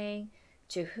 saying,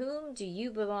 'To whom do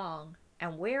you belong,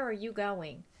 and where are you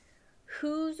going?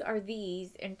 Whose are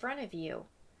these in front of you?'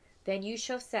 Then you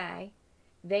shall say,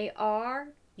 'They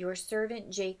are your servant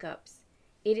Jacob's.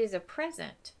 It is a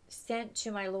present sent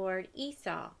to my lord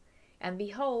Esau, and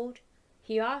behold,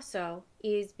 he also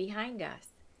is behind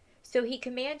us.'" So he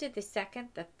commanded the second,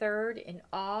 the third, and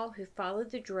all who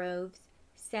followed the droves,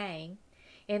 saying,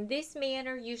 "In this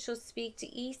manner you shall speak to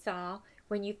Esau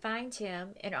when you find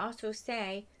him, and also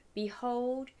say,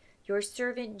 'Behold, your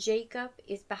servant Jacob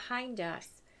is behind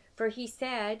us. For he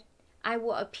said, I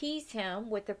will appease him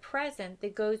with the present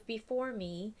that goes before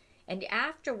me, and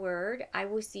afterward I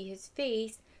will see his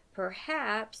face.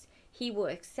 Perhaps he will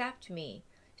accept me.'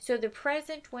 So the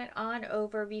present went on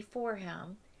over before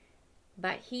him,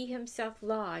 but he himself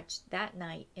lodged that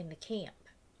night in the camp."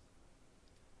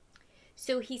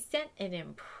 So he sent an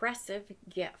impressive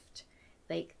gift.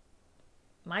 Like,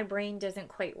 my brain doesn't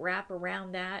quite wrap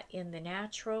around that in the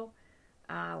natural.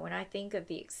 When I think of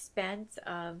the expense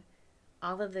of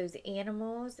all of those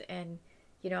animals, and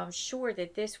I'm sure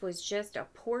that this was just a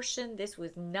portion. This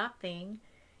was nothing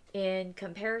in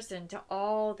comparison to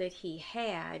all that he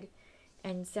had.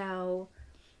 And so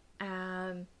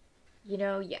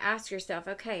you ask yourself,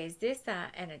 okay, is this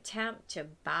an attempt to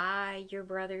buy your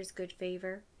brother's good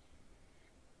favor?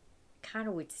 Kind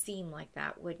of would seem like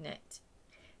that, wouldn't it?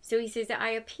 So he says, "I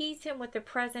appease him with the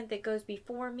present that goes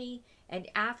before me, and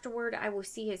afterward I will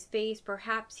see his face.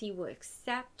 Perhaps he will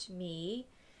accept me."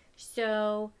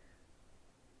 So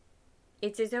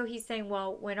it's as though he's saying,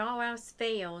 well, when all else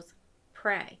fails,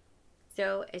 pray.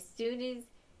 So as soon as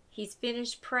he's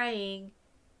finished praying,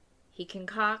 he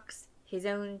concocts his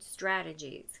own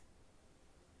strategies.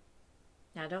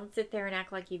 Now, don't sit there and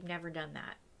act like you've never done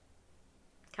that.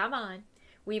 Come on.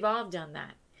 We've all done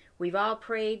that. We've all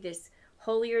prayed this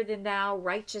holier than thou,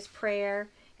 righteous prayer,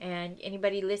 and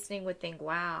anybody listening would think,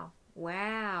 wow,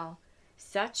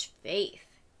 such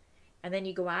faith. And then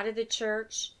you go out of the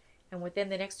church, and within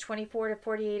the next 24 to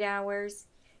 48 hours,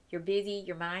 you're busy,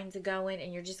 your mind's going,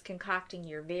 and you're just concocting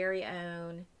your very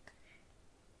own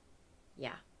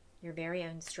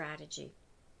strategy.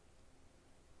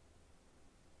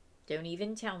 Don't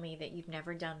even tell me that you've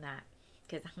never done that,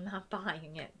 because I'm not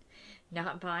buying it.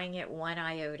 not buying it one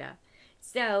iota.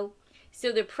 So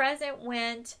the present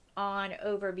went on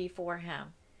over before him.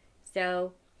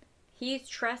 So he's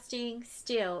trusting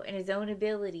still in his own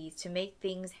abilities to make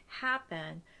things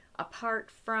happen apart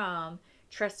from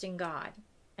trusting God.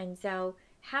 And so,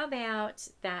 how about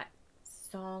that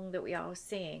song that we all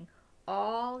sing?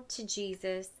 All to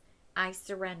Jesus I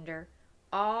surrender.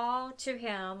 All to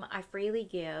him I freely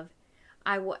give.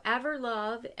 I will ever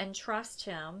love and trust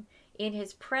him. In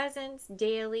his presence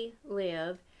daily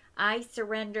live. I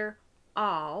surrender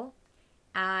all.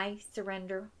 I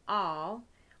surrender all.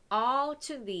 All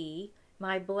to thee,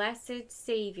 my blessed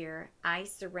Savior, I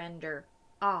surrender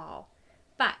all.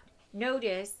 But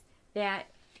notice that,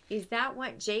 is that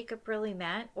what Jacob really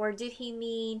meant? Or did he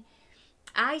mean,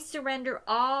 I surrender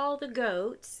all the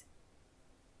goats,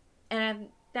 and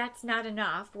that's not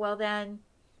enough? Well, then,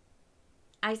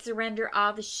 I surrender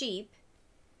all the sheep.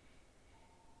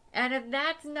 And if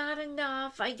that's not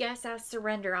enough, I guess I'll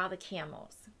surrender all the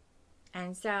camels.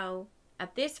 And so,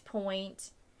 at this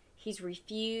point, he's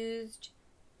refused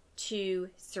to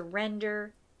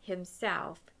surrender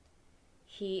himself.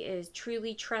 He is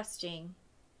truly trusting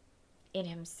in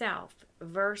himself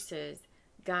versus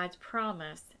God's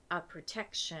promise of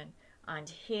protection on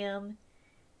him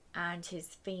and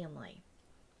his family.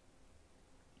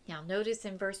 Now notice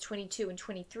in verse 22 and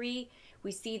 23,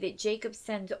 we see that Jacob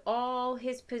sends all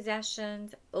his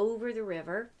possessions over the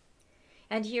river.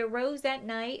 And he arose that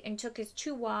night and took his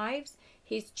 2 wives,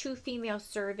 his 2 female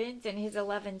servants, and his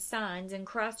 11 sons, and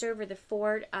crossed over the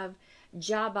ford of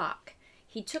Jabbok.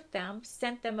 He took them,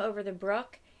 sent them over the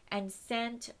brook, and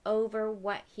sent over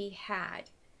what he had.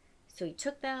 So he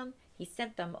took them, he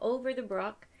sent them over the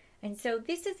brook. And so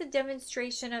this is a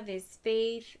demonstration of his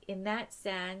faith in that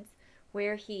sense,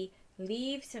 where he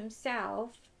leaves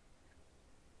himself,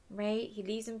 right? He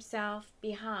leaves himself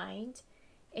behind.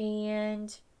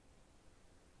 And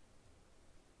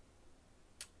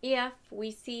if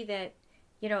we see that,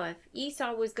 if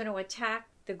Esau was going to attack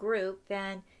the group,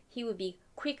 then he would be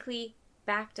quickly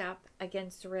backed up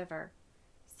against the river.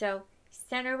 So he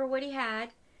sent over what he had.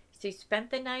 So he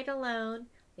spent the night alone.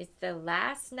 It's the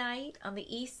last night on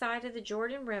the east side of the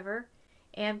Jordan River,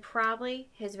 and probably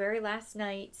his very last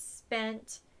night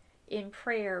spent in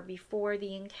prayer before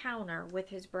the encounter with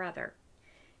his brother.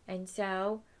 And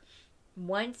so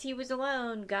once he was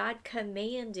alone, God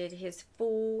commanded his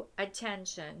full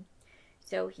attention.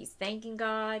 So he's thanking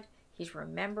God. He's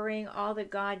remembering all that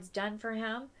God's done for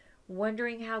him,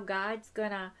 wondering how God's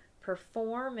going to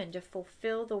perform and to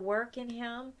fulfill the work in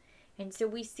him. And so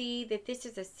we see that this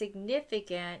is a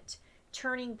significant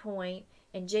turning point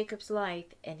in Jacob's life,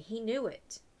 and he knew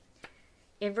it.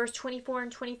 In verse 24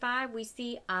 and 25, we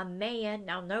see a man.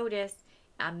 Now notice,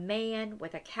 a man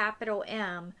with a capital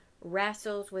M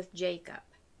wrestles with Jacob.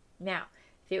 Now,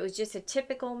 if it was just a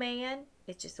typical man,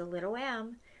 it's just a little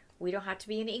m. We don't have to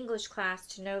be in English class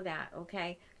to know that,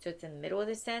 okay? So it's in the middle of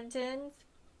the sentence,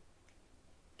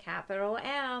 capital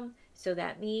M. So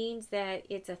that means that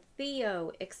it's a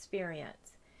theo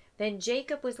experience. Then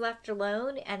Jacob was left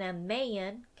alone, and a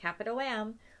man, capital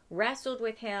M, wrestled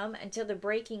with him until the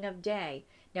breaking of day.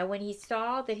 Now when he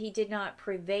saw that he did not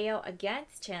prevail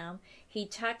against him, he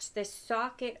touched the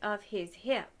socket of his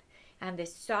hip. And the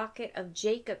socket of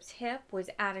Jacob's hip was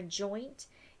out of joint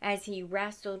as he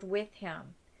wrestled with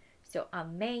him. So a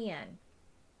man.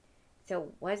 So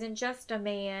it wasn't just a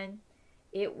man.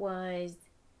 It was,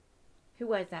 who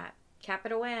was that?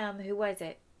 Capital M, who was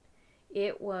it?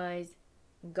 It was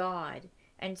God.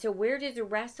 And so where does the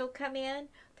wrestle come in?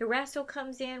 The wrestle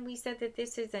comes in, we said that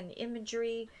this is an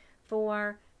imagery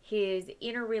for his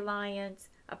inner reliance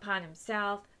upon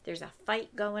himself. There's a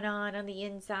fight going on the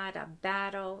inside, a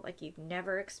battle like you've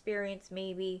never experienced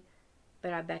maybe,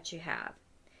 but I bet you have.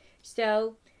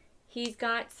 So he's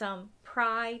got some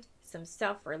pride, some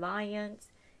self-reliance.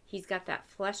 He's got that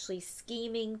fleshly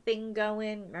scheming thing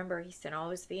going. Remember, he sent all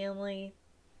his family.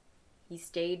 He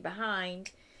stayed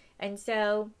behind. And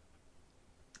so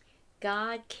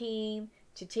God came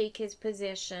to take his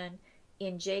position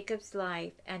in Jacob's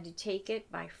life and to take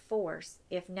it by force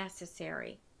if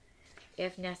necessary.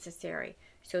 If necessary.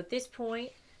 So at this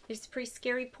point, this is a pretty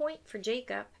scary point for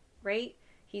Jacob, right?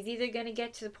 He's either going to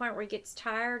get to the point where he gets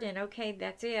tired and okay,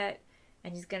 that's it,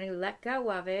 and he's going to let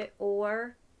go of it,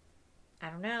 or I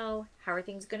don't know, how are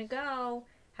things going to go?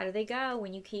 How do they go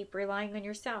when you keep relying on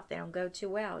yourself? They don't go too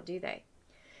well, do they?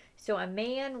 So a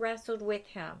man wrestled with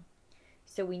him.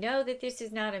 So we know that this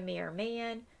is not a mere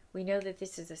man. We know that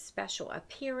this is a special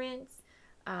appearance.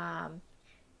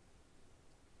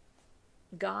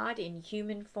 God in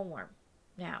human form.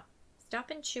 Now,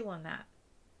 stop and chew on that.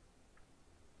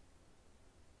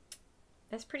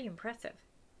 That's pretty impressive.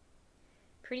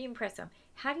 Pretty impressive.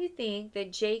 How do you think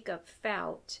that Jacob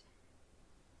felt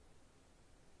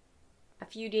a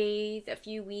few days, a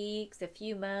few weeks, a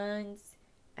few months,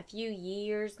 a few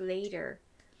years later?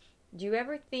 Do you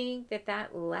ever think that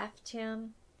that left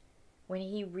him when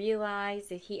he realized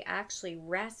that he actually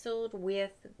wrestled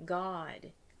with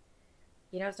God?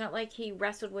 You know, it's not like he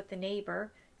wrestled with the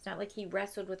neighbor. It's not like he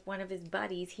wrestled with one of his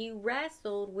buddies. He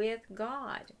wrestled with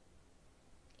God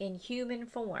in human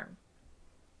form.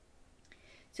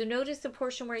 So notice the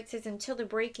portion where it says until the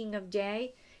breaking of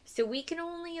day. So we can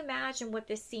only imagine what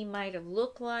this scene might have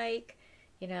looked like.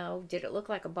 You know, did it look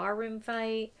like a barroom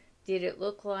fight? Did it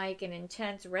look like an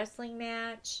intense wrestling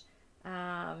match?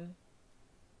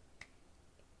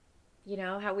 You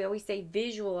know, how we always say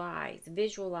visualize,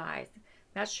 visualize.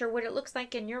 Not sure what it looks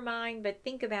like in your mind, but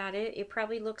think about it. It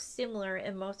probably looks similar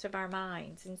in most of our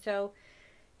minds. And so,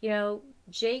 you know,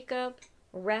 Jacob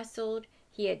wrestled.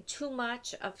 He had too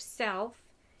much of self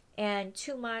and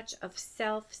too much of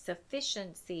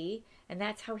self-sufficiency. And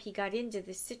that's how he got into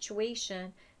this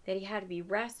situation that he had to be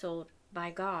wrestled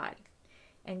by God.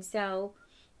 And so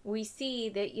we see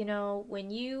that, you know,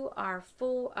 when you are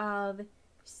full of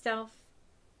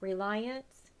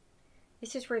self-reliance,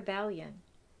 this is rebellion.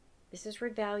 This is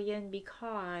rebellion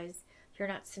because you're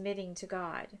not submitting to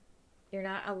God. You're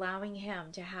not allowing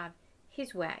Him to have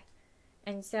His way.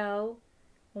 And so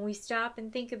when we stop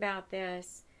and think about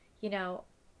this, you know,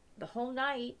 the whole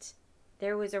night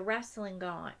there was a wrestling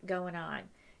going on.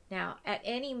 Now, at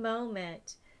any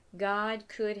moment, God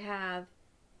could have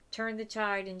turned the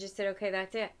tide and just said, okay,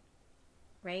 that's it.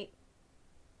 Right?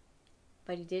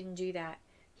 But He didn't do that.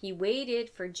 He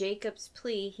waited for Jacob's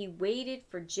plea. He waited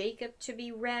for Jacob to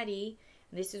be ready.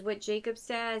 And this is what Jacob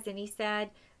says. And he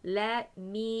said, let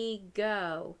me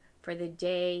go, for the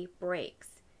day breaks.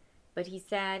 But he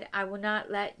said, I will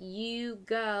not let you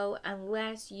go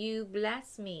unless you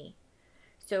bless me.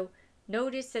 So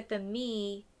notice that the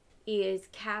me is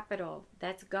capital.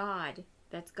 That's God.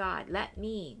 That's God. Let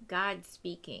me. God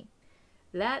speaking.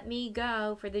 Let me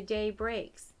go, for the day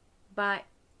breaks. But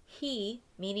he,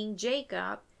 meaning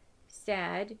Jacob,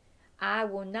 said, I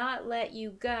will not let you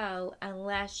go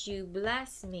unless you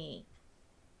bless me.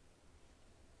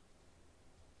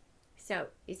 So,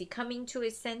 is he coming to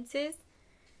his senses?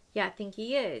 Yeah, I think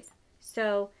he is.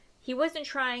 So, he wasn't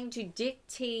trying to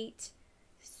dictate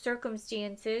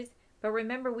circumstances, but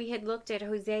remember we had looked at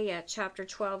Hosea chapter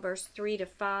 12 verse 3 to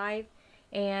 5,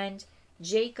 and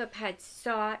Jacob had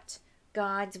sought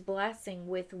God's blessing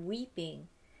with weeping.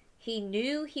 He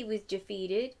knew he was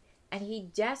defeated, and he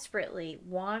desperately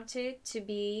wanted to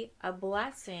be a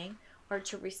blessing or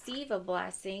to receive a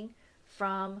blessing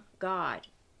from God.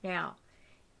 Now,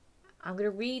 I'm going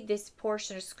to read this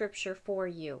portion of scripture for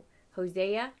you.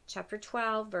 Hosea chapter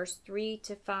 12, verse 3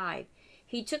 to 5.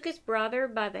 He took his brother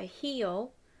by the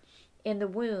heel in the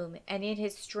womb, and in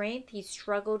his strength he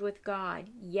struggled with God.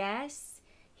 Yes,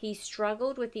 he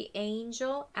struggled with the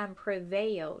angel and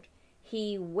prevailed.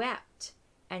 He wept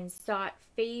and sought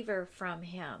favor from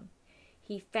him.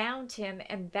 He found him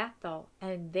in Bethel,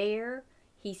 and there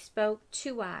he spoke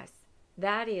to us.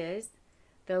 That is,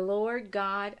 the Lord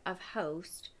God of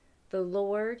hosts. The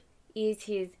Lord is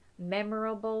his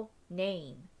memorable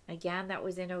name. Again, that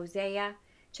was in Hosea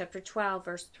chapter 12,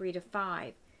 verse 3 to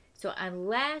 5. So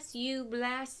unless you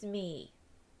bless me,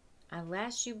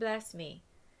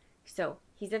 so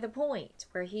he's at the point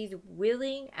where he's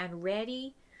willing and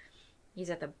ready. He's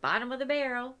at the bottom of the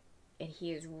barrel, and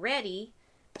he is ready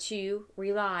to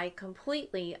rely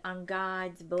completely on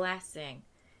God's blessing.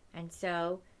 And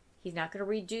so he's not going to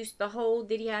reduce the hold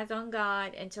that he has on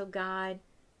God until God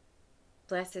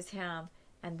blesses him,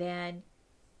 and then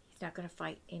he's not going to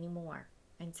fight anymore.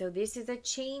 And so this is a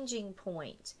changing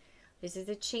point. This is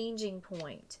a changing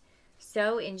point.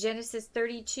 So in Genesis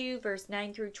 32 verse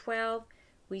 9 through 12,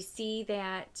 we see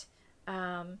that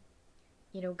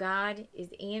God is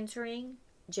answering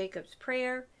Jacob's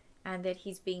prayer, and that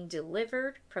he's being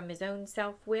delivered from his own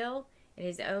self-will and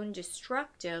his own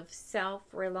destructive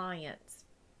self-reliance.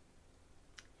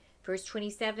 Verse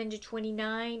 27 to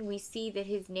 29, we see that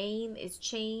his name is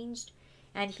changed,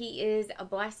 and he is a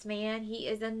blessed man. He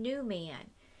is a new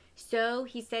man. So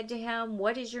he said to him,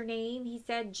 what is your name? He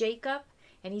said, Jacob.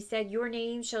 And he said, your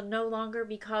name shall no longer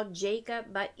be called Jacob,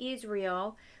 but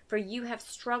Israel, for you have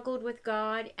struggled with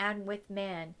God and with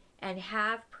men, and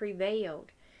have prevailed.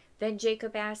 Then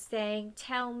Jacob asked, saying,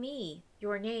 tell me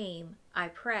your name, I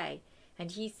pray. And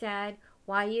he said,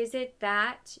 why is it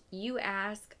that you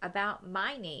ask about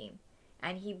my name?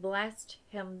 And he blessed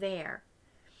him there.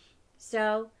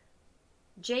 So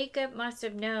Jacob must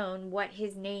have known what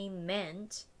his name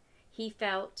meant. he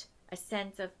felt a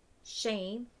sense of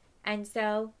shame. And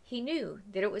so he knew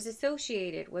that it was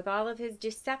associated with all of his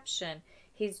deception,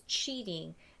 his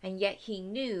cheating, and yet he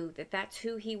knew that that's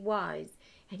who he was.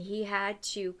 And he had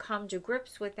to come to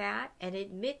grips with that and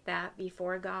admit that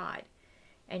before God.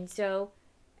 And so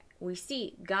we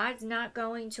see God's not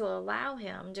going to allow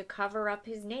him to cover up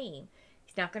his name.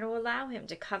 He's not going to allow him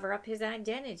to cover up his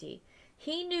identity.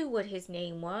 He knew what his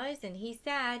name was, and he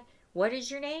said, "What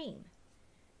is your name?"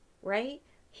 Right?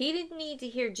 He didn't need to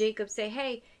hear Jacob say,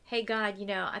 hey, God,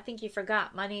 I think you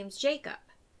forgot. My name's Jacob.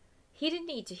 He didn't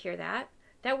need to hear that.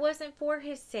 That wasn't for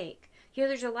his sake.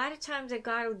 There's a lot of times that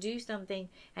God will do something,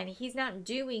 and he's not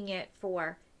doing it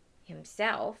for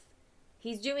himself.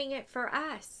 He's doing it for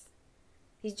us.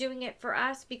 He's doing it for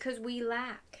us because we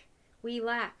lack. We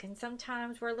lack, and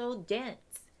sometimes we're a little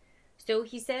dense. So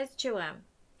he says to him,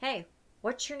 "Hey,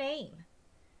 what's your name?"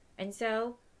 And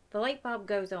so the light bulb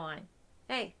goes on.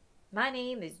 "Hey, my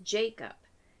name is Jacob."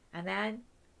 And then,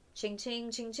 ching,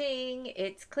 ching, ching, ching,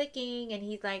 it's clicking, and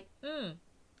he's like,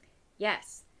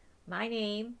 yes, my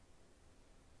name,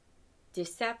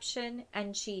 deception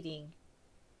and cheating.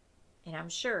 And I'm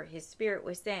sure his spirit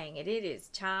was saying, it is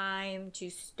time to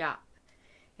stop.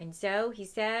 And so he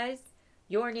says,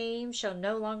 "Your name shall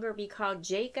no longer be called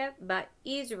Jacob, but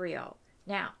Israel."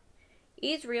 Now,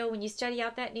 Israel, when you study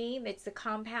out that name, it's a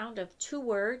compound of two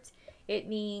words. It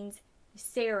means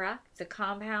Sarah. It's a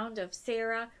compound of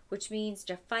Sarah, which means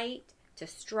to fight, to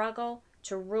struggle,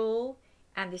 to rule.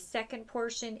 And the second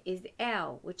portion is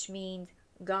El, which means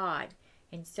God.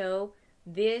 And so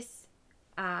this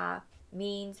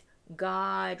means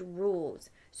God rules.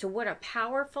 So what a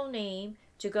powerful name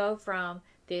to go from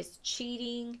this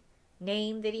cheating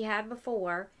name that he had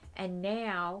before, and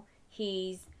now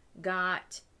he's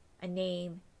got a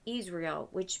name Israel,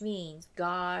 which means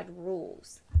God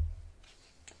rules.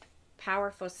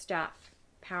 Powerful stuff.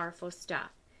 Powerful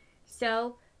stuff.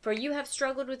 So, for you have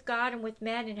struggled with God and with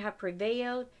men and have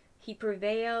prevailed. He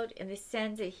prevailed in the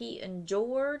sense that he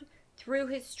endured through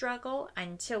his struggle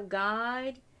until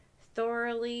God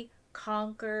thoroughly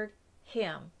conquered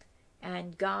him.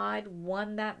 And God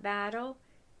won that battle.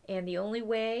 And the only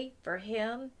way for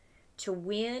him to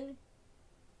win,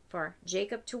 for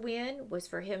Jacob to win, was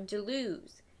for him to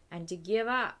lose and to give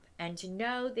up and to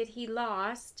know that he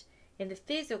lost in the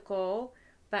physical,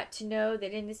 but to know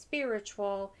that in the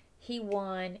spiritual he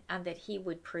won and that he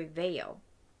would prevail.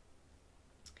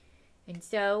 And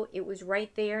so it was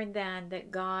right there and then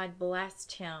that God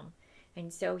blessed him.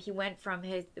 And so he went from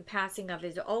the passing of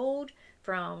his old,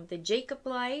 from the Jacob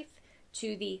life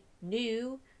to the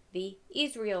new, the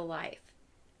Israel life.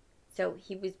 So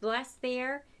he was blessed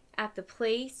there at the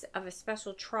place of a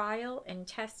special trial and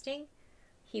testing.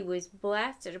 He was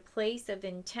blessed at a place of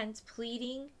intense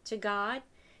pleading to God.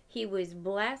 He was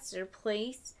blessed at a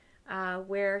place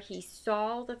where he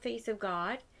saw the face of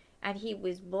God. And he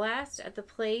was blessed at the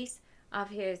place of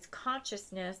his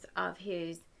consciousness of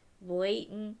his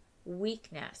blatant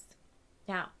weakness.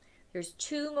 Now, there's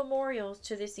two memorials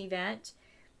to this event.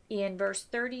 In verse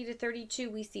 30 to 32,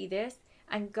 we see this.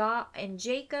 And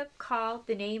Jacob called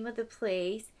the name of the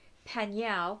place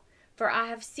Peniel, for I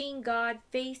have seen God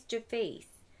face to face,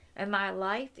 and my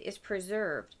life is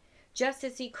preserved. Just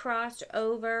as he crossed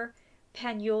over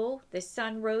Peniel, the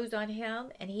sun rose on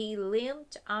him, and he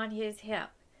limped on his hip.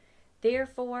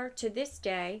 Therefore, to this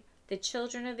day, the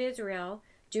children of Israel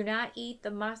do not eat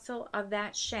the muscle of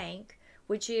that shank,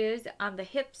 which is on the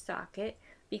hip socket,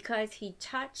 because he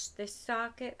touched the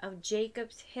socket of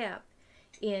Jacob's hip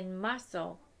in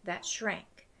muscle that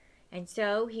shrank. And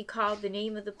so he called the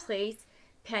name of the place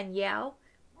Peniel.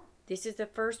 This is the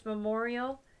first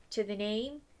memorial to the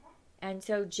name. And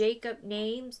so Jacob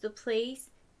names the place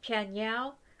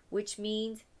Peniel, which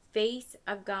means face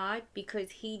of God,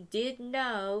 because he did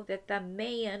know that the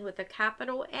man with a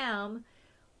capital M,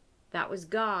 that was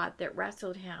God that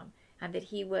wrestled him, and that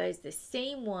he was the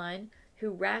same one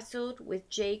who wrestled with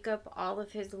Jacob all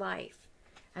of his life.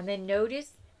 And then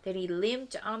notice that he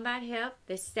limped on that hip,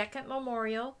 the second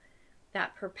memorial,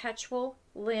 that perpetual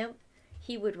limp.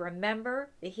 He would remember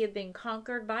that he had been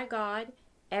conquered by God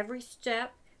every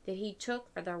step that he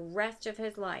took for the rest of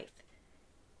his life.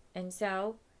 And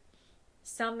so,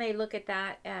 some may look at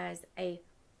that as a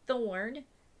thorn,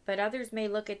 but others may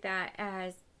look at that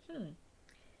as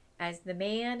the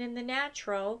man in the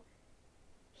natural,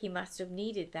 he must have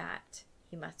needed that.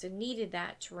 He must have needed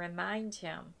that to remind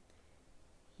him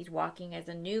he's walking as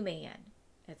a new man,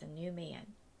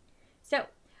 So,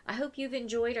 I hope you've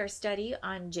enjoyed our study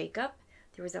on Jacob.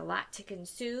 There was a lot to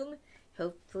consume.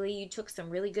 Hopefully you took some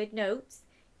really good notes.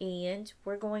 And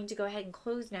we're going to go ahead and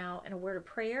close now in a word of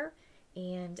prayer.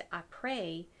 And I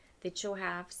pray that you'll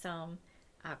have some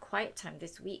quiet time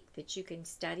this week that you can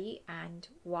study and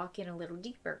walk in a little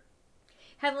deeper.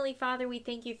 Heavenly Father, we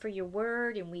thank you for your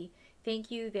word, and we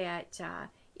thank you that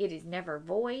it is never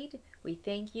void. We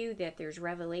thank you that there's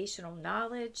revelational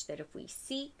knowledge, that if we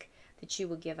seek, that you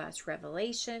will give us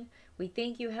revelation. We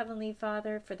thank you, Heavenly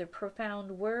Father, for the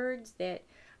profound words that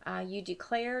you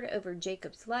declared over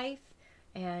Jacob's life,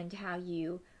 and how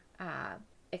you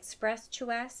expressed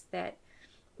to us that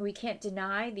we can't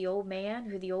deny the old man,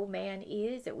 who the old man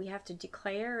is, that we have to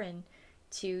declare and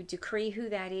to decree who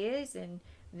that is, and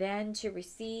then to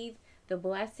receive the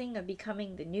blessing of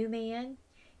becoming the new man.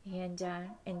 And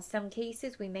in some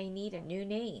cases, we may need a new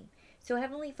name. So,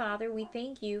 Heavenly Father, we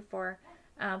thank you for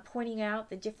pointing out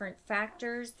the different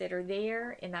factors that are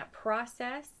there in that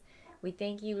process. We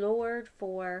thank you, Lord,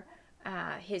 for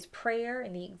his prayer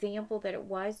and the example that it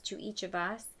was to each of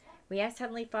us. We ask,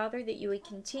 Heavenly Father, that you would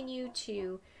continue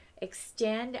to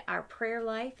extend our prayer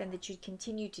life, and that you'd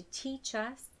continue to teach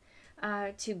us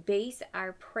to base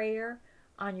our prayer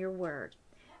on your word.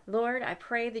 Lord, I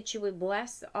pray that you would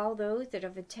bless all those that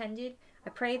have attended. I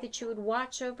pray that you would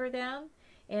watch over them,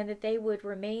 and that they would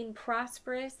remain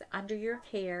prosperous under your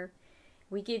care.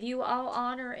 We give you all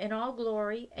honor and all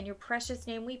glory. In your precious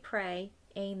name we pray.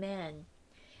 Amen.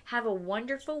 Have a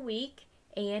wonderful week,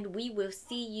 and we will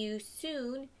see you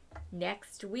soon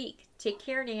next week. Take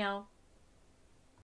care now.